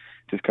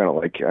 Just kind of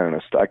like, I don't know,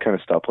 I kind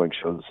of stopped playing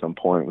shows at some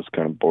point, was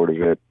kind of bored of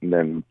it, and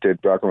then did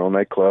Rock and Roll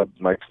Nightclub.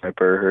 Mike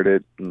Sniper heard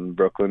it in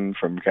Brooklyn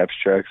from Caps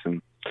Tracks,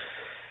 and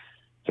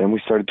then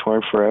we started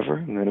touring forever,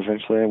 and then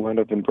eventually I wound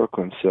up in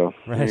Brooklyn, so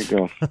There you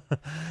go.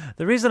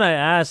 The reason I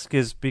ask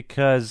is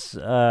because,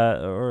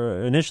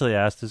 or initially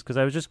asked, is because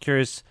I was just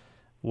curious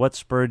what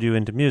spurred you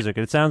into music.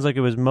 It sounds like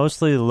it was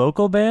mostly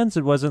local bands.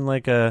 It wasn't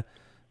like I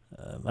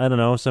don't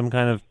know, some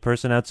kind of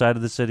person outside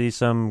of the city,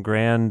 some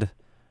grand...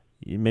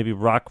 maybe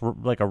rock,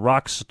 like a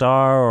rock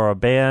star or a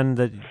band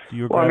that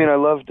you were. Well, I mean, I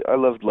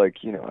loved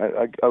like, you know,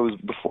 I was,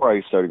 before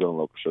I started going to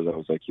local shows, I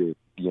was like, you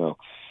know,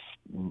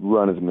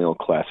 run of the mill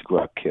classic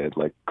rock kid,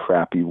 like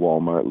crappy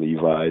Walmart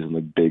Levi's and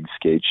like big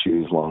skate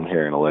shoes, long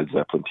hair, and a Led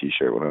Zeppelin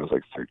t-shirt when I was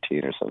like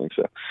 13 or something.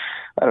 So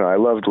I don't know, I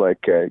loved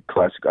like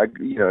classic,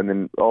 you know, and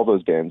then all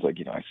those bands, like,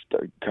 you know, I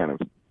kind of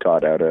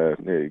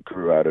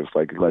grew out of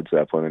like Led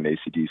Zeppelin and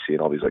AC/DC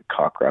and all these like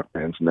cock rock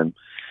bands, and then,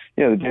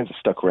 you know, the bands that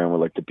stuck around were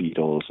like the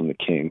Beatles and the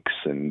Kinks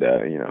and,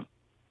 you know,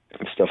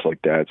 and stuff like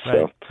that.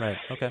 So right.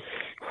 Okay.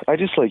 I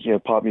just like, you know,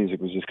 pop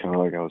music was just kind of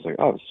like, I was like,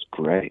 oh, this is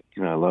great.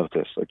 You know, I love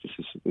this. Like, this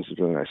is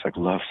really nice. Like,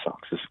 love songs.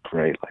 This is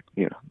great. Like,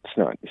 you know, it's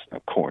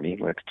not corny.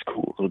 Like, it's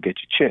cool. It'll get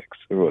you chicks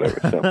or whatever.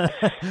 So,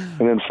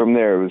 and then from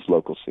there it was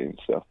local scene.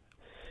 So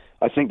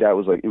I think that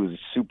was like, it was a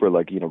super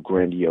like, you know,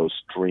 grandiose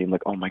dream.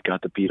 Like, oh my God,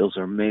 the Beatles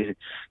are amazing.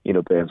 You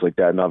know, bands like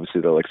that. And obviously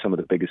they're like some of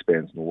the biggest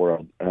bands in the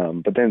world.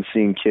 But then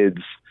seeing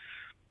kids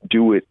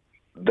do it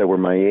that were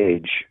my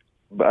age,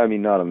 but I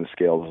mean, not on the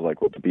scale of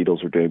like what the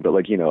Beatles were doing, but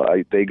like, you know,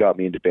 they got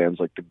me into bands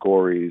like the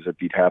Gories or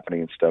Beat Happening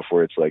and stuff,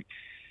 where it's like,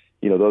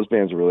 you know, those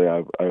bands are really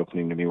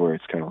eye-opening to me, where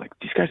it's kind of like,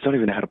 these guys don't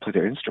even know how to play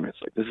their instruments.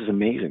 Like, this is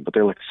amazing, but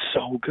they're like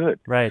so good.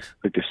 Right.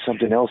 Like, there's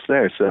something else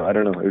there. So I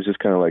don't know. It was just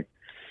kind of like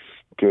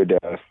good.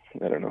 I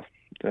don't know.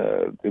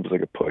 It was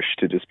like a push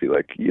to just be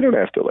like, you don't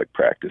have to like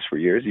practice for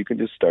years. You can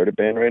just start a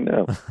band right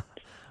now.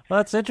 Well,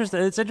 that's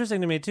interesting. It's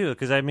interesting to me too,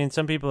 because I mean,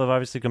 some people have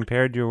obviously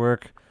compared your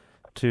work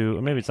to,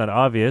 or maybe it's not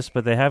obvious,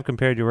 but they have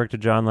compared your work to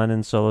John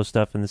Lennon's solo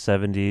stuff in the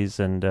 70s,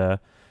 and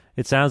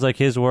it sounds like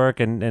his work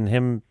and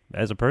him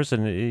as a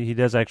person, he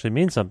does actually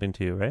mean something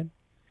to you, right?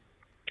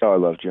 Oh, I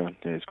love John.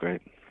 Yeah, he's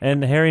great.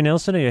 And Harry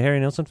Nilsson, are you a Harry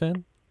Nilsson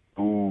fan?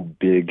 Ooh,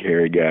 big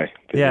hairy guy.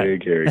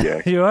 Big hairy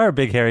guy. You are a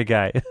big hairy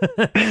guy.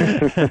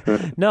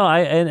 No,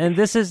 and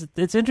this is,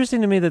 it's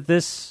interesting to me that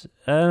this,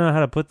 I don't know how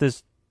to put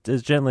this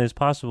as gently as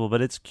possible,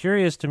 but it's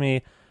curious to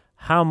me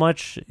how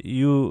much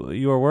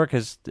your work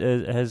has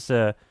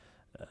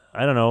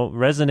I don't know,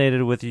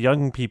 resonated with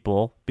young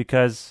people,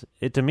 because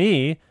it, to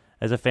me,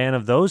 as a fan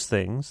of those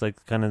things,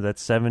 like kind of that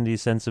 70s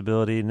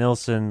sensibility,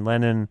 Nilsson,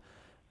 Lennon,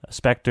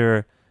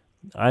 Spector,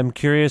 I'm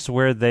curious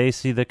where they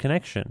see the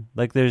connection.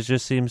 Like, there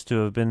just seems to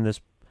have been this.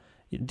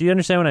 Do you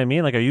understand what I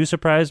mean? Like, are you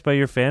surprised by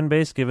your fan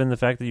base, given the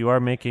fact that you are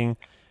making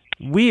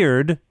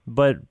weird,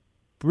 but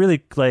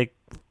really, like,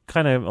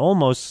 kind of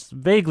almost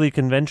vaguely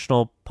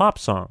conventional pop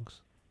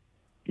songs?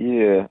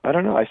 Yeah, I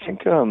don't know. I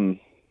think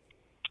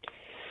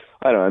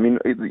I don't know. I mean,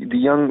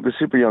 the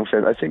super young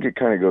fans, I think it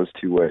kind of goes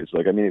two ways.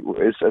 Like, I mean,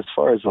 it's, as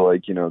far as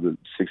like, you know, the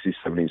 60s,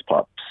 70s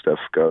pop stuff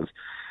goes,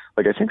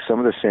 like, I think some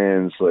of the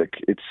fans, like,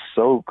 it's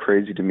so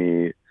crazy to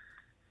me.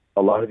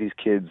 A lot of these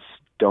kids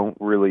don't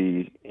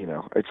really, you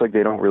know, it's like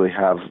they don't really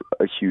have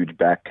a huge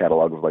back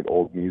catalog of like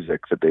old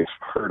music that they've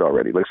heard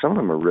already. Like, some of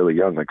them are really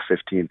young, like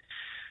 15.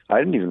 I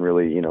didn't even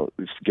really, you know,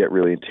 get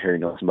really into Harry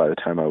Nilsson by the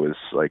time I was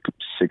like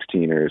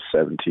 16 or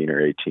 17 or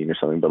 18 or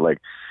something.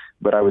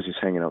 But I was just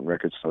hanging out in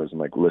record stores and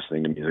like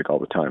listening to music all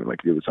the time.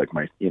 Like, it was like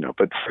my, you know,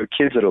 but for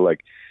kids that are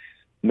like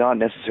not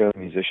necessarily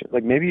musicians,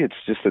 like maybe it's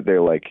just that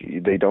they're like,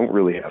 they don't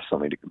really have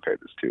something to compare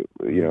this to,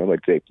 you know,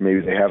 like maybe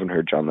they haven't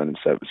heard John Lennon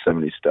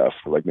 70s stuff,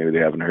 or like maybe they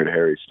haven't heard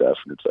Harry stuff.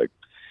 And it's like,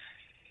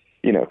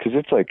 you know, because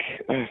it's like,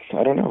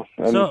 I don't know.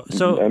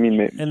 So I mean,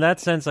 in that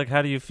sense, like,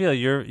 how do you feel?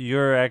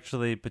 You're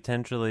actually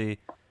potentially,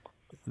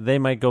 they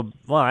might go,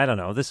 well, I don't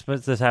know. This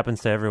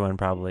happens to everyone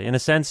probably. In a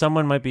sense,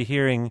 someone might be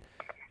hearing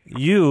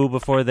you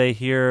before they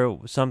hear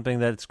something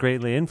that's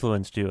greatly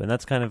influenced you, and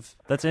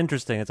that's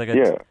interesting. It's like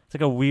it's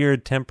like a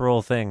weird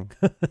temporal thing.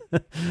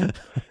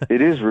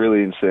 It is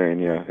really insane.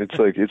 Yeah, it's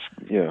like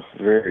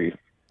very,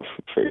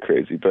 very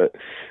crazy. But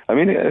I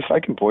mean, if I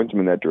can point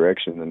them in that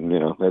direction, then you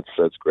know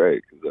that's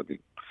great. 'Cause I mean,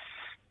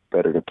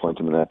 better to point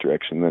them in that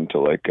direction than to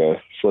like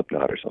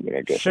Slipknot or something,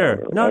 I guess.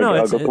 Sure.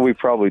 We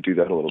probably do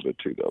that a little bit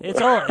too, though. It's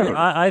all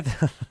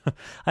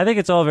I think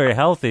it's all very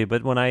healthy.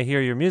 But when I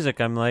hear your music,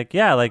 I'm like,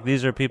 yeah, like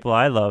these are people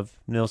I love,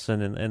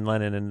 Nilsson and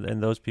Lennon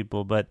and those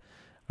people. But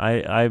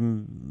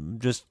I'm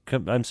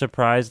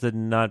surprised that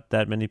not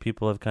that many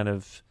people have kind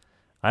of,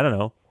 I don't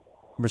know,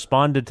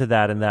 responded to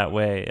that in that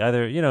way,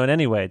 either, you know, in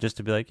any way, just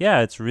to be like, yeah,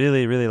 it's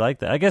really, really like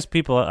that. I guess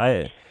people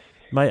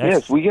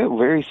yes, we get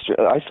very.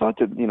 I thought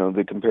that, you know,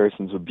 the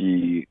comparisons would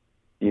be,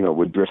 you know,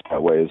 would drift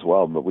that way as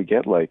well, but we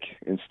get like,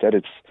 instead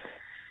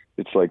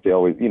it's like they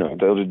always, you know,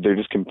 they're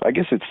just. I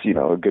guess it's, you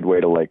know, a good way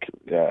to like,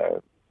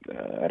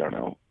 I don't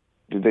know.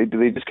 Do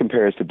they just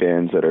compare us to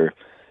bands that are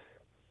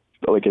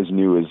like as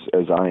new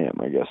as I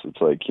am? I guess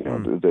it's like, you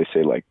know, they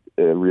say like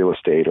Real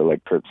Estate or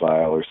like Kurt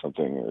Vile or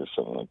something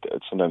like that.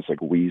 Sometimes like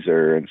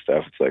Weezer and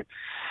stuff. It's like,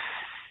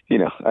 you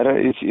know, I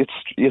don't.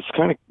 It's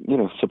kind of, you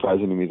know,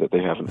 surprising to me that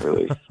they haven't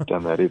really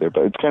done that either.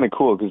 But it's kind of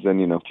cool because then,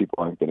 you know, people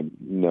aren't going to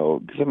know.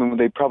 Because I mean,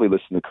 they probably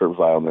listen to Kurt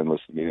Vile and then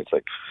listen to me. It's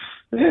like,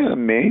 yeah,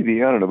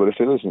 maybe, I don't know. But if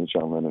they listen to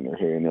John Lennon or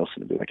Harry Nilsson,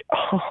 it'd be like,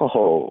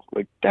 oh,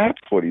 like that's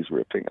what he's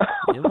ripping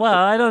off. Well,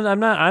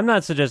 I'm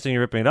not suggesting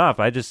you're ripping it off.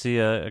 I just see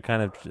a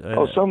kind of.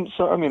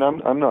 I mean,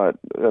 I'm not.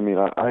 I mean,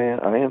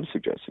 I am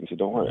suggesting. So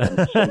don't worry.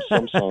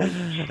 Some songs.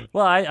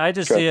 Well, I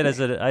just see it as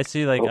I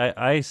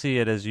see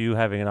it as you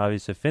having an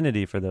obvious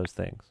affinity for those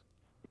things.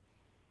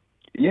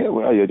 Yeah,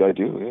 well, I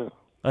do.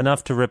 Yeah.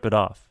 Enough to rip it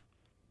off.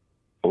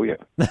 Oh yeah.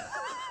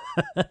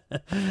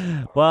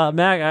 Well,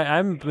 Mac,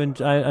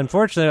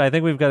 unfortunately, I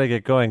think we've got to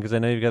get going because I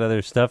know you've got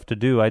other stuff to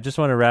do. I just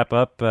want to wrap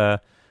up.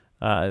 First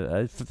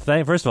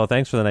of all,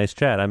 thanks for the nice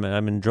chat. I'm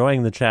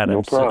enjoying the chat.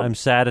 No problem. I'm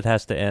sad it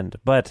has to end,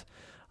 but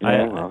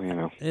well, you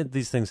know,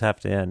 these things have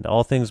to end.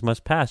 All things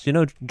must pass. You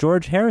know,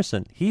 George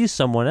Harrison. He's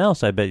someone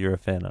else I bet you're a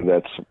fan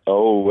of.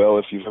 Well,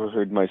 if you've ever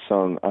heard my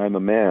song "I'm a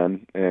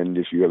Man," and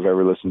if you have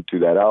ever listened to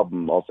that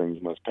album, "All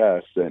Things Must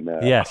Pass," then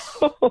yes,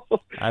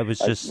 I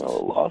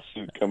smell a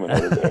lawsuit coming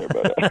out of there.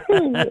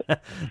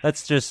 But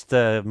let's just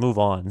move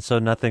on, so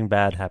nothing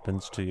bad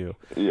happens to you.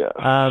 Yeah.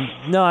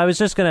 No, I was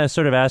just going to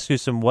sort of ask you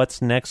some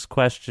what's next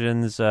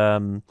questions.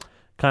 Kind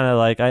of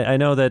like, I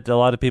know that a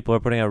lot of people are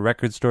putting out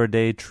Record Store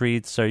Day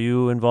treats. Are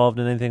you involved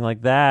in anything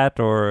like that,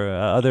 or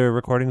other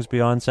recordings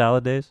beyond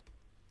Salad Days?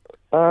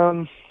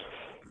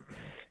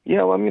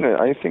 Yeah, well, I mean,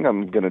 I think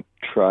I'm going to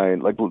try,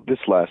 like, this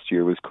last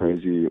year was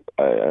crazy.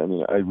 I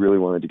mean, I really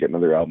wanted to get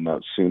another album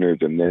out sooner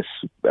than this,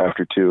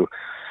 after two.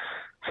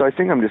 So I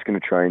think I'm just going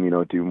to try and, you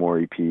know, do more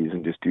EPs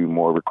and just do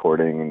more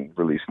recording and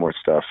release more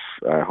stuff.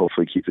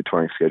 Hopefully keep the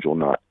touring schedule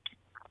not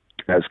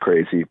as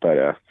crazy,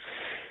 but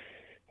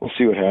we'll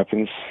see what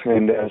happens.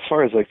 And as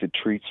far as like the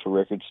treats for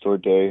Record Store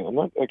Day, I'm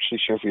not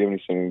actually sure if we have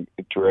anything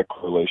in direct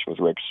correlation with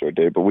Record Store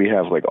Day, but we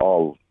have like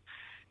all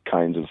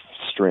kinds of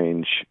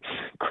strange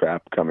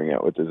crap coming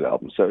out with this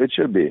album. So it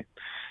should be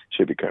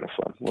kind of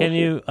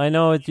fun. I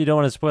know you don't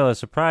want to spoil a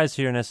surprise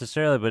here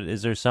necessarily, but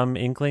is there some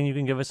inkling you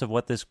can give us of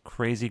what this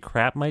crazy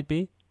crap might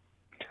be?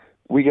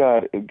 We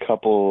got a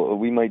couple.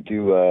 We might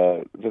do.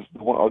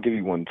 I'll give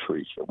you one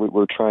treat.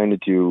 We're trying to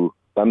do.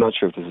 I'm not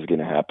sure if this is going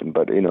to happen,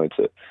 but you know,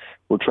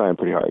 we're trying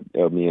pretty hard.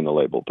 Me and the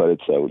label, but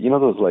it's you know,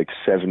 those like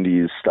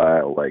 70s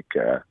style like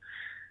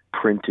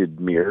printed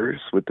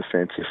mirrors with the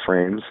fancy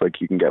frames.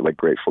 Like you can get like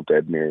Grateful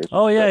Dead mirrors.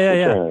 Oh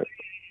yeah.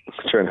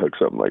 Trying to hook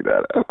something like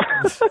that up.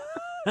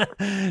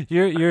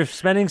 You're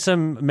spending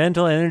some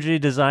mental energy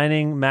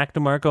designing Mac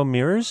DeMarco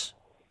mirrors?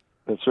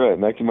 That's right,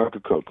 Mac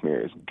DeMarco Coke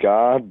mirrors.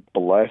 God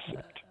bless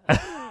it.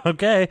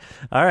 Okay.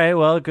 All right.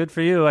 Well, good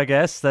for you, I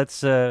guess.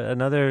 That's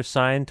another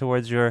sign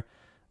towards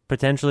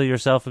potentially your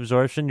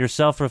self-absorption, your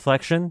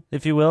self-reflection,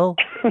 if you will.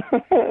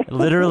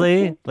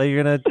 Literally, like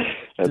you're going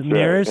to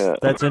mirrors. Right, yeah.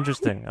 That's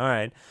interesting. All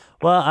right.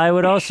 Well, I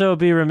would also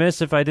be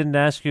remiss if I didn't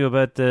ask you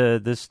about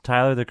this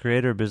Tyler, the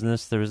Creator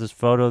business. There was this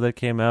photo that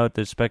came out.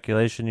 There's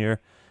speculation you're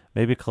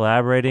maybe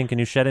collaborating. Can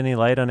you shed any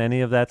light on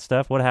any of that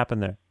stuff? What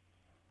happened there?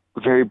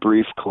 Very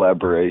brief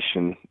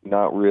collaboration,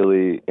 not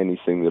really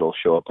anything that'll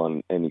show up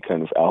on any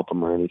kind of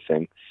album or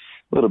anything.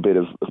 A little bit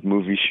of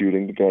movie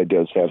shooting. The guy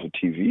does have a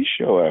TV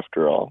show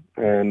after all.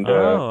 And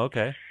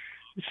okay.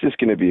 It's just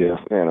going to be a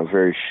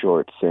very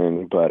short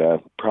thing, but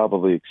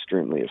probably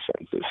extremely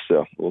offensive.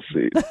 So we'll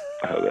see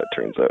how that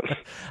turns out.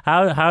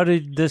 How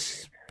did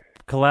this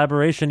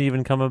collaboration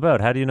even come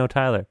about? How do you know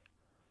Tyler?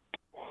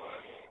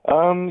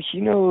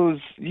 He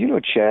knows,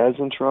 Chaz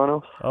in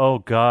Toronto? Oh,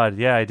 God.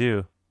 Yeah, I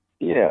do.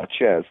 Yeah,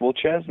 Chaz. Well,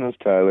 Chaz knows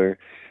Tyler.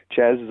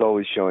 Chaz is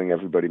always showing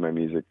everybody my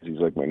music because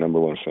he's like my number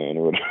one fan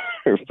or whatever.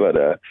 But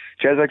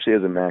Chaz actually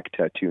has a Mac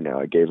tattoo now.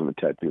 I gave him a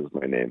tattoo with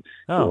my name.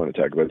 I want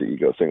to talk about the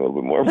ego thing a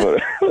little bit more.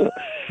 But,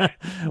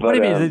 what do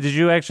you mean? Did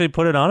you actually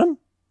put it on him?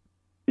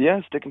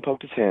 Yeah, stick and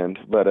poked his hand.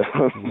 But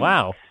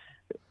wow.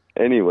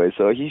 Anyway,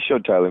 so he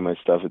showed Tyler my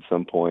stuff at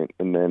some point,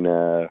 and then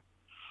I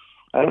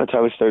don't know.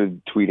 Tyler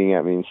started tweeting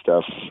at me and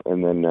stuff,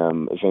 and then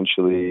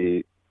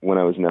eventually, when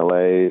I was in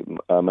LA,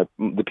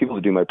 the people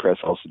who do my press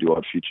also do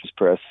Odd Futures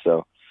press,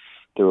 so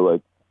they were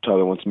like,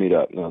 Tyler wants to meet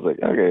up. And I was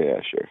like, okay,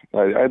 yeah, sure.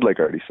 I'd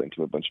already sent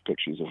him a bunch of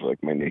pictures of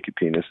like my naked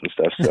penis and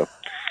stuff. So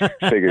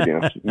figured,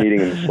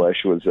 meeting in the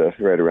flesh was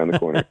right around the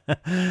corner.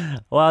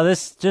 Well,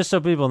 this, just so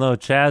people know,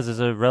 Chaz is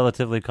a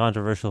relatively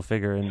controversial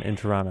figure in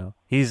Toronto.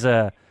 He's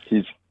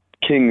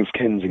King of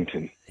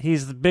Kensington.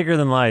 He's bigger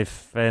than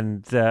life,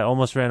 and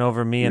almost ran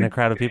over me and a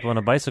crowd of people on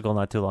a bicycle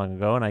not too long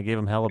ago, and I gave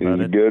him hell about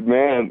He's it. a good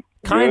man.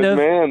 Kind good of.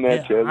 Man,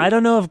 that Chaz. I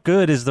don't know if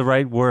good is the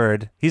right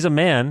word. He's a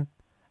man.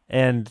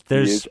 And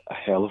there's he is a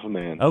hell of a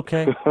man.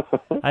 Okay.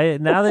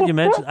 Now that you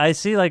mention, I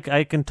see, like,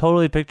 I can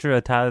totally picture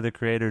a Tyler, the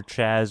Creator,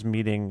 Chaz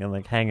meeting and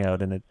like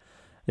hangout, and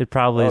it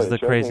probably is the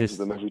Chaz craziest.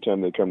 Them every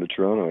time they come to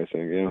Toronto, I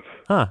think. Yeah.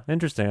 Huh.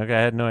 Interesting. Okay,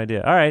 I had no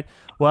idea. All right.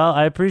 Well,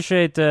 I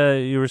appreciate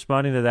you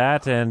responding to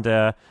that. And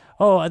the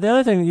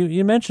other thing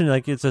you mentioned,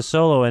 like, it's a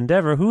solo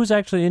endeavor. Who's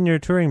actually in your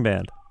touring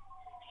band?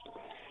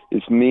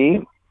 It's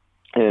me.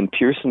 And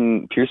Pierce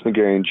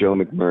McGarry and Joe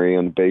McMurray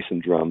on bass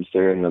and drums.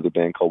 They're in another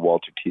band called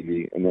Walter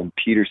TV. And then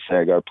Peter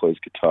Sagar plays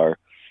guitar.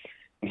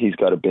 And he's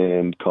got a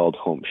band called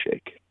Home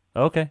Shake.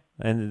 Okay.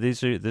 And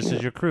this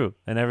is your crew.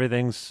 And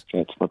everything's...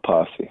 That's my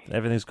posse.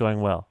 Everything's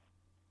going well.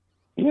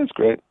 Yeah, it's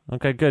great.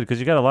 Okay, good. Because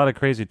you got a lot of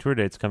crazy tour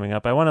dates coming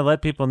up. I want to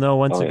let people know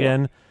once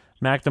again,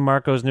 Mac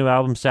DeMarco's new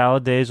album,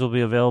 Salad Days, will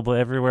be available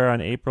everywhere on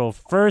April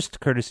 1st,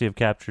 courtesy of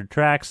Captured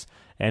Tracks.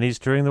 And he's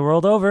touring the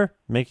world over,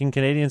 making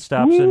Canadian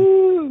stops.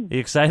 And you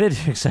excited?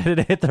 You excited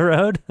to hit the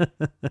road?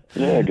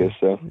 Yeah, I guess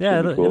so. Yeah,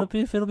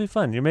 it'll be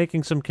fun. You're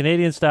making some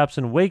Canadian stops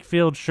in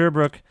Wakefield,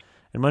 Sherbrooke,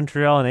 and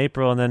Montreal in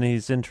April, and then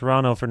he's in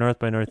Toronto for North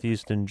by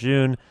Northeast in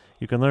June.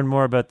 You can learn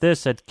more about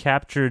this at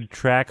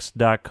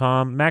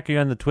capturedtracks.com. Mac, are you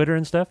on the Twitter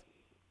and stuff?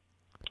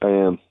 I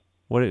am.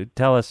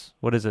 Tell us,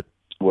 what is it?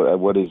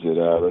 What is it?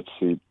 Let's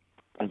see.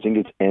 I think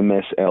it's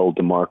MSL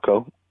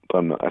DeMarco.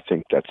 I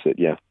think that's it,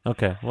 yeah.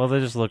 Okay, well, they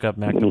just look up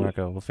Mac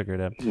DeMarco. We'll figure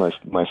it out. My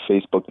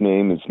Facebook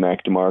name is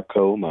Mac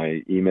DeMarco.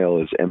 My email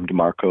is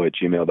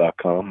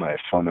mdemarco@gmail.com. My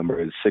phone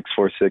number is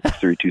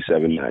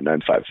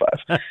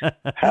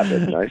 646-327-9955. Have a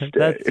nice day.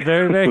 That's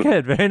very, very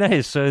good. Very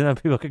nice. So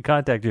people can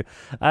contact you.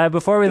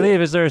 Before we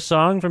leave, is there a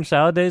song from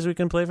Salad Days we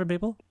can play for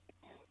people?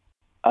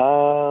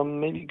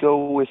 Maybe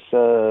go with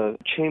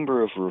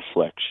Chamber of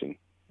Reflection.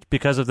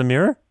 Because of the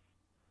mirror?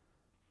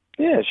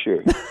 Yeah,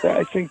 sure.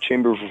 I think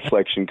Chamber of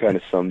Reflection kind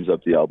of sums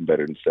up the album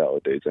better than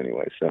Salad Days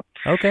anyway. So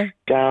okay.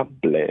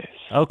 God bless.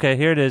 Okay,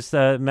 here it is,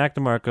 Mac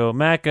DeMarco.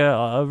 Mac,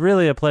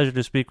 really a pleasure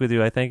to speak with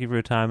you. I thank you for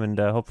your time, and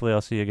hopefully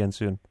I'll see you again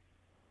soon.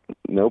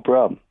 No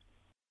problem.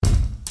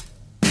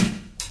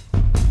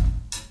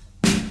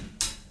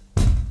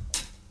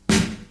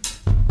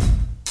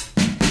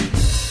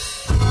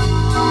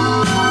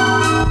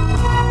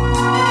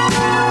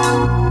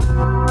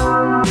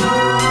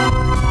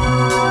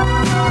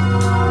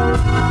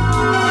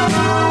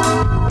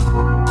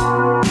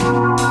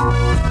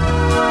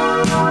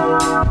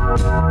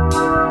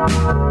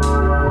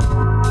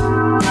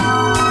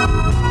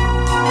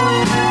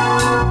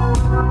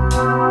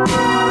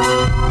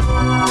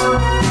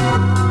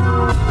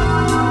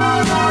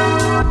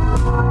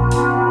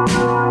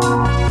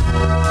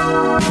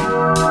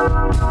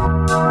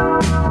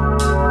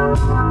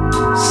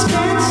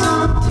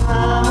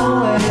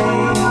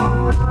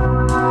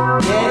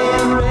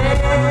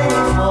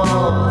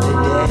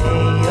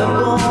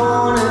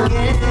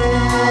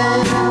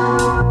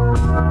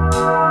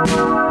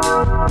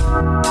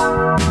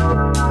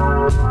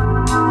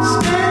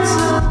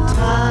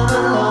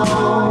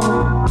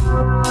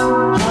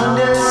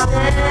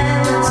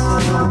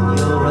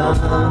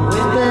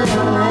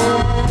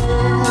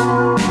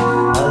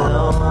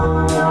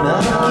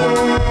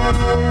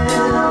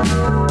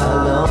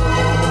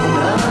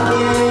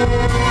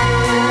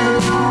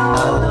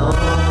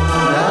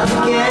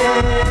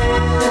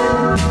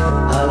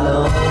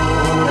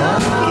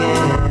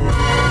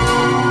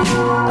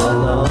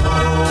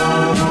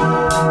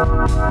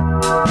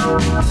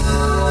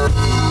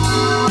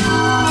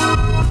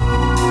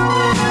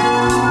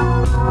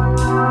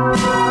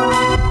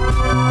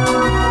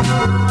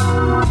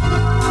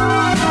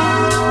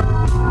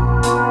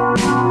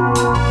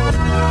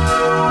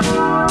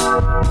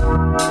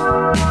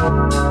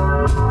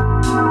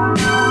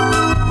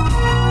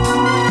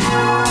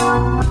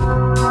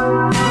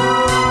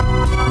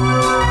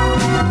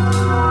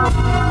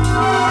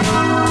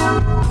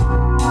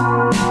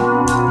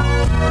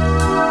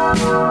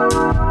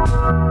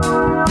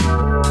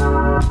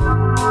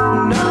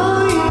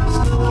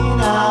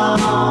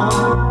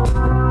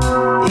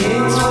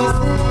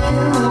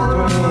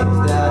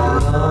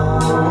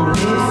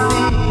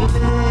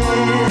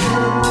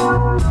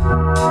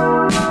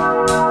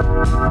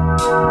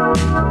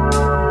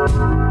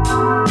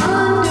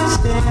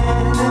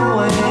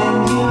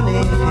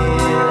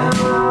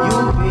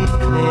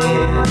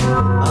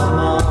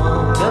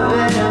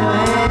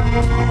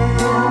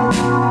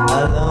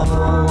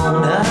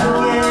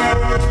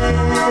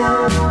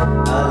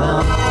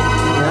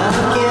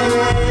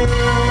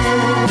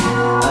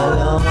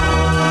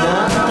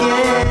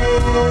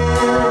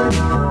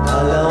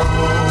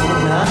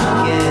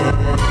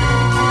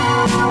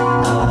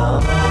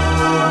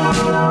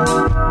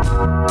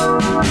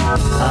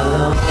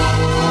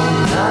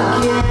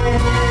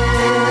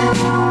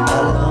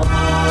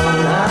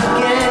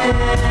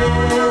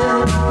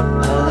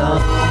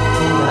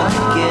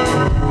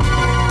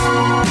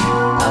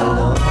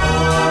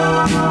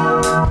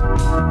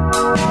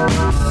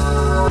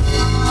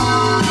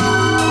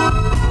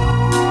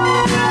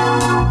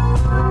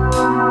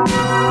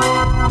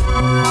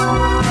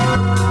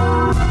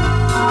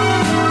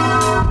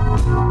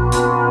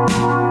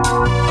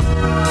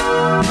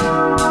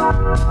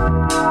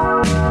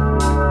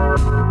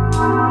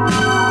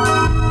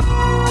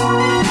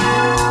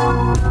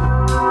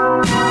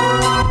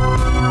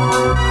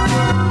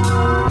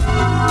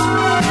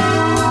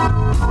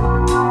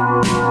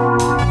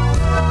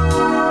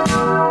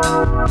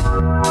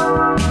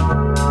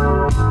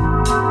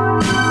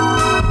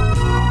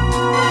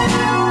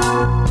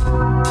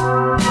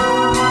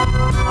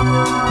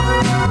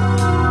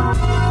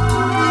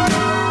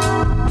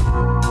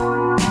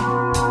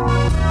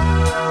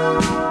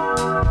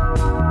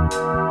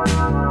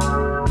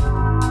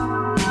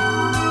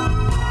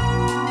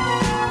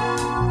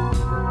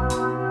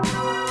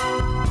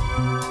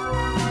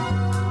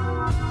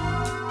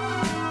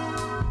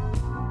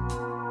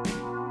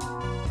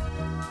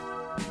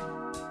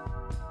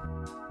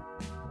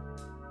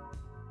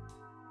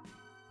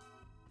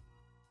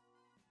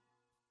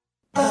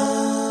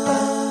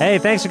 Hey,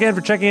 thanks again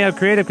for checking out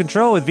Creative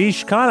Control with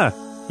Vish Khanna.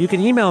 You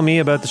can email me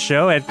about the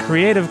show at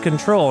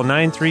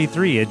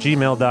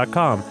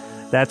creativecontrol933@gmail.com.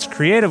 That's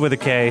creative with a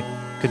K,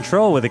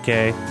 control with a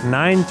K,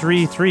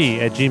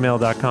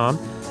 933@gmail.com.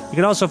 You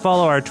can also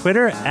follow our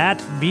Twitter at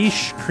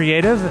Vish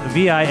Creative,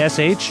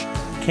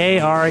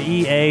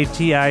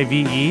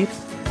 VishKreative.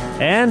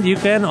 And you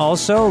can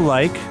also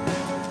like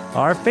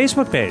our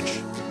Facebook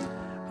page.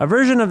 A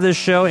version of this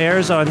show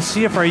airs on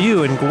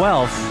CFRU in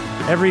Guelph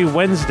every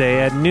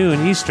Wednesday at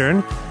noon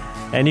Eastern,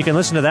 and you can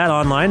listen to that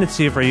online at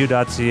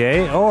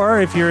cfru.ca, or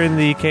if you're in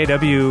the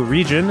KW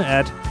region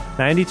at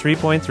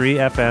 93.3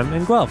 FM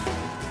in Guelph.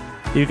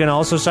 You can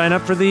also sign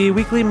up for the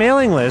weekly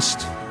mailing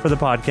list for the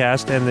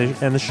podcast and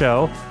the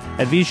show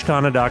at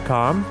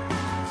vishkhanna.com,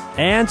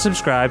 and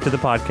subscribe to the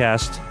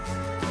podcast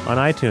on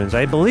iTunes.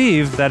 I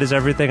believe that is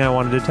everything I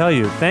wanted to tell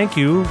you. Thank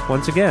you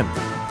once again.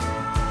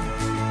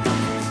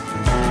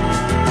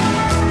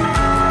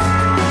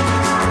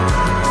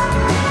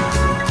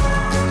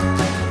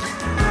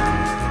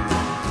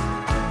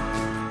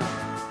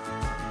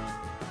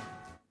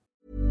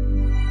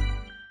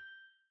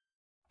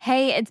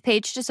 Hey, it's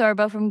Paige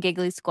DeSorbo from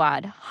Giggly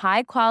Squad.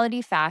 High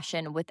quality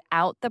fashion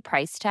without the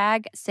price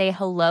tag. Say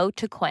hello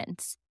to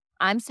Quince.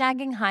 I'm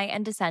snagging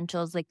high-end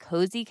essentials like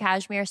cozy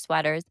cashmere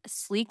sweaters,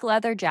 sleek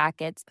leather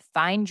jackets,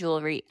 fine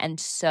jewelry, and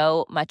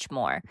so much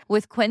more.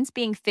 With Quince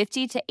being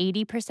 50 to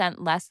 80%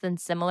 less than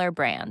similar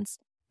brands.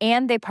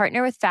 And they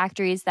partner with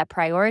factories that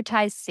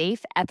prioritize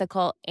safe,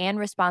 ethical, and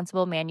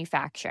responsible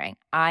manufacturing.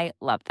 I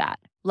love that.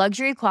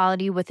 Luxury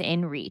quality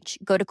within reach.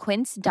 Go to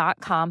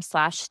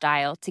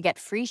quince.com/style to get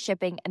free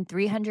shipping and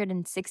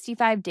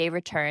 365-day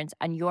returns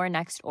on your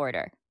next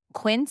order.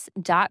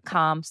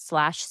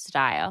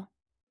 Quince.com/style.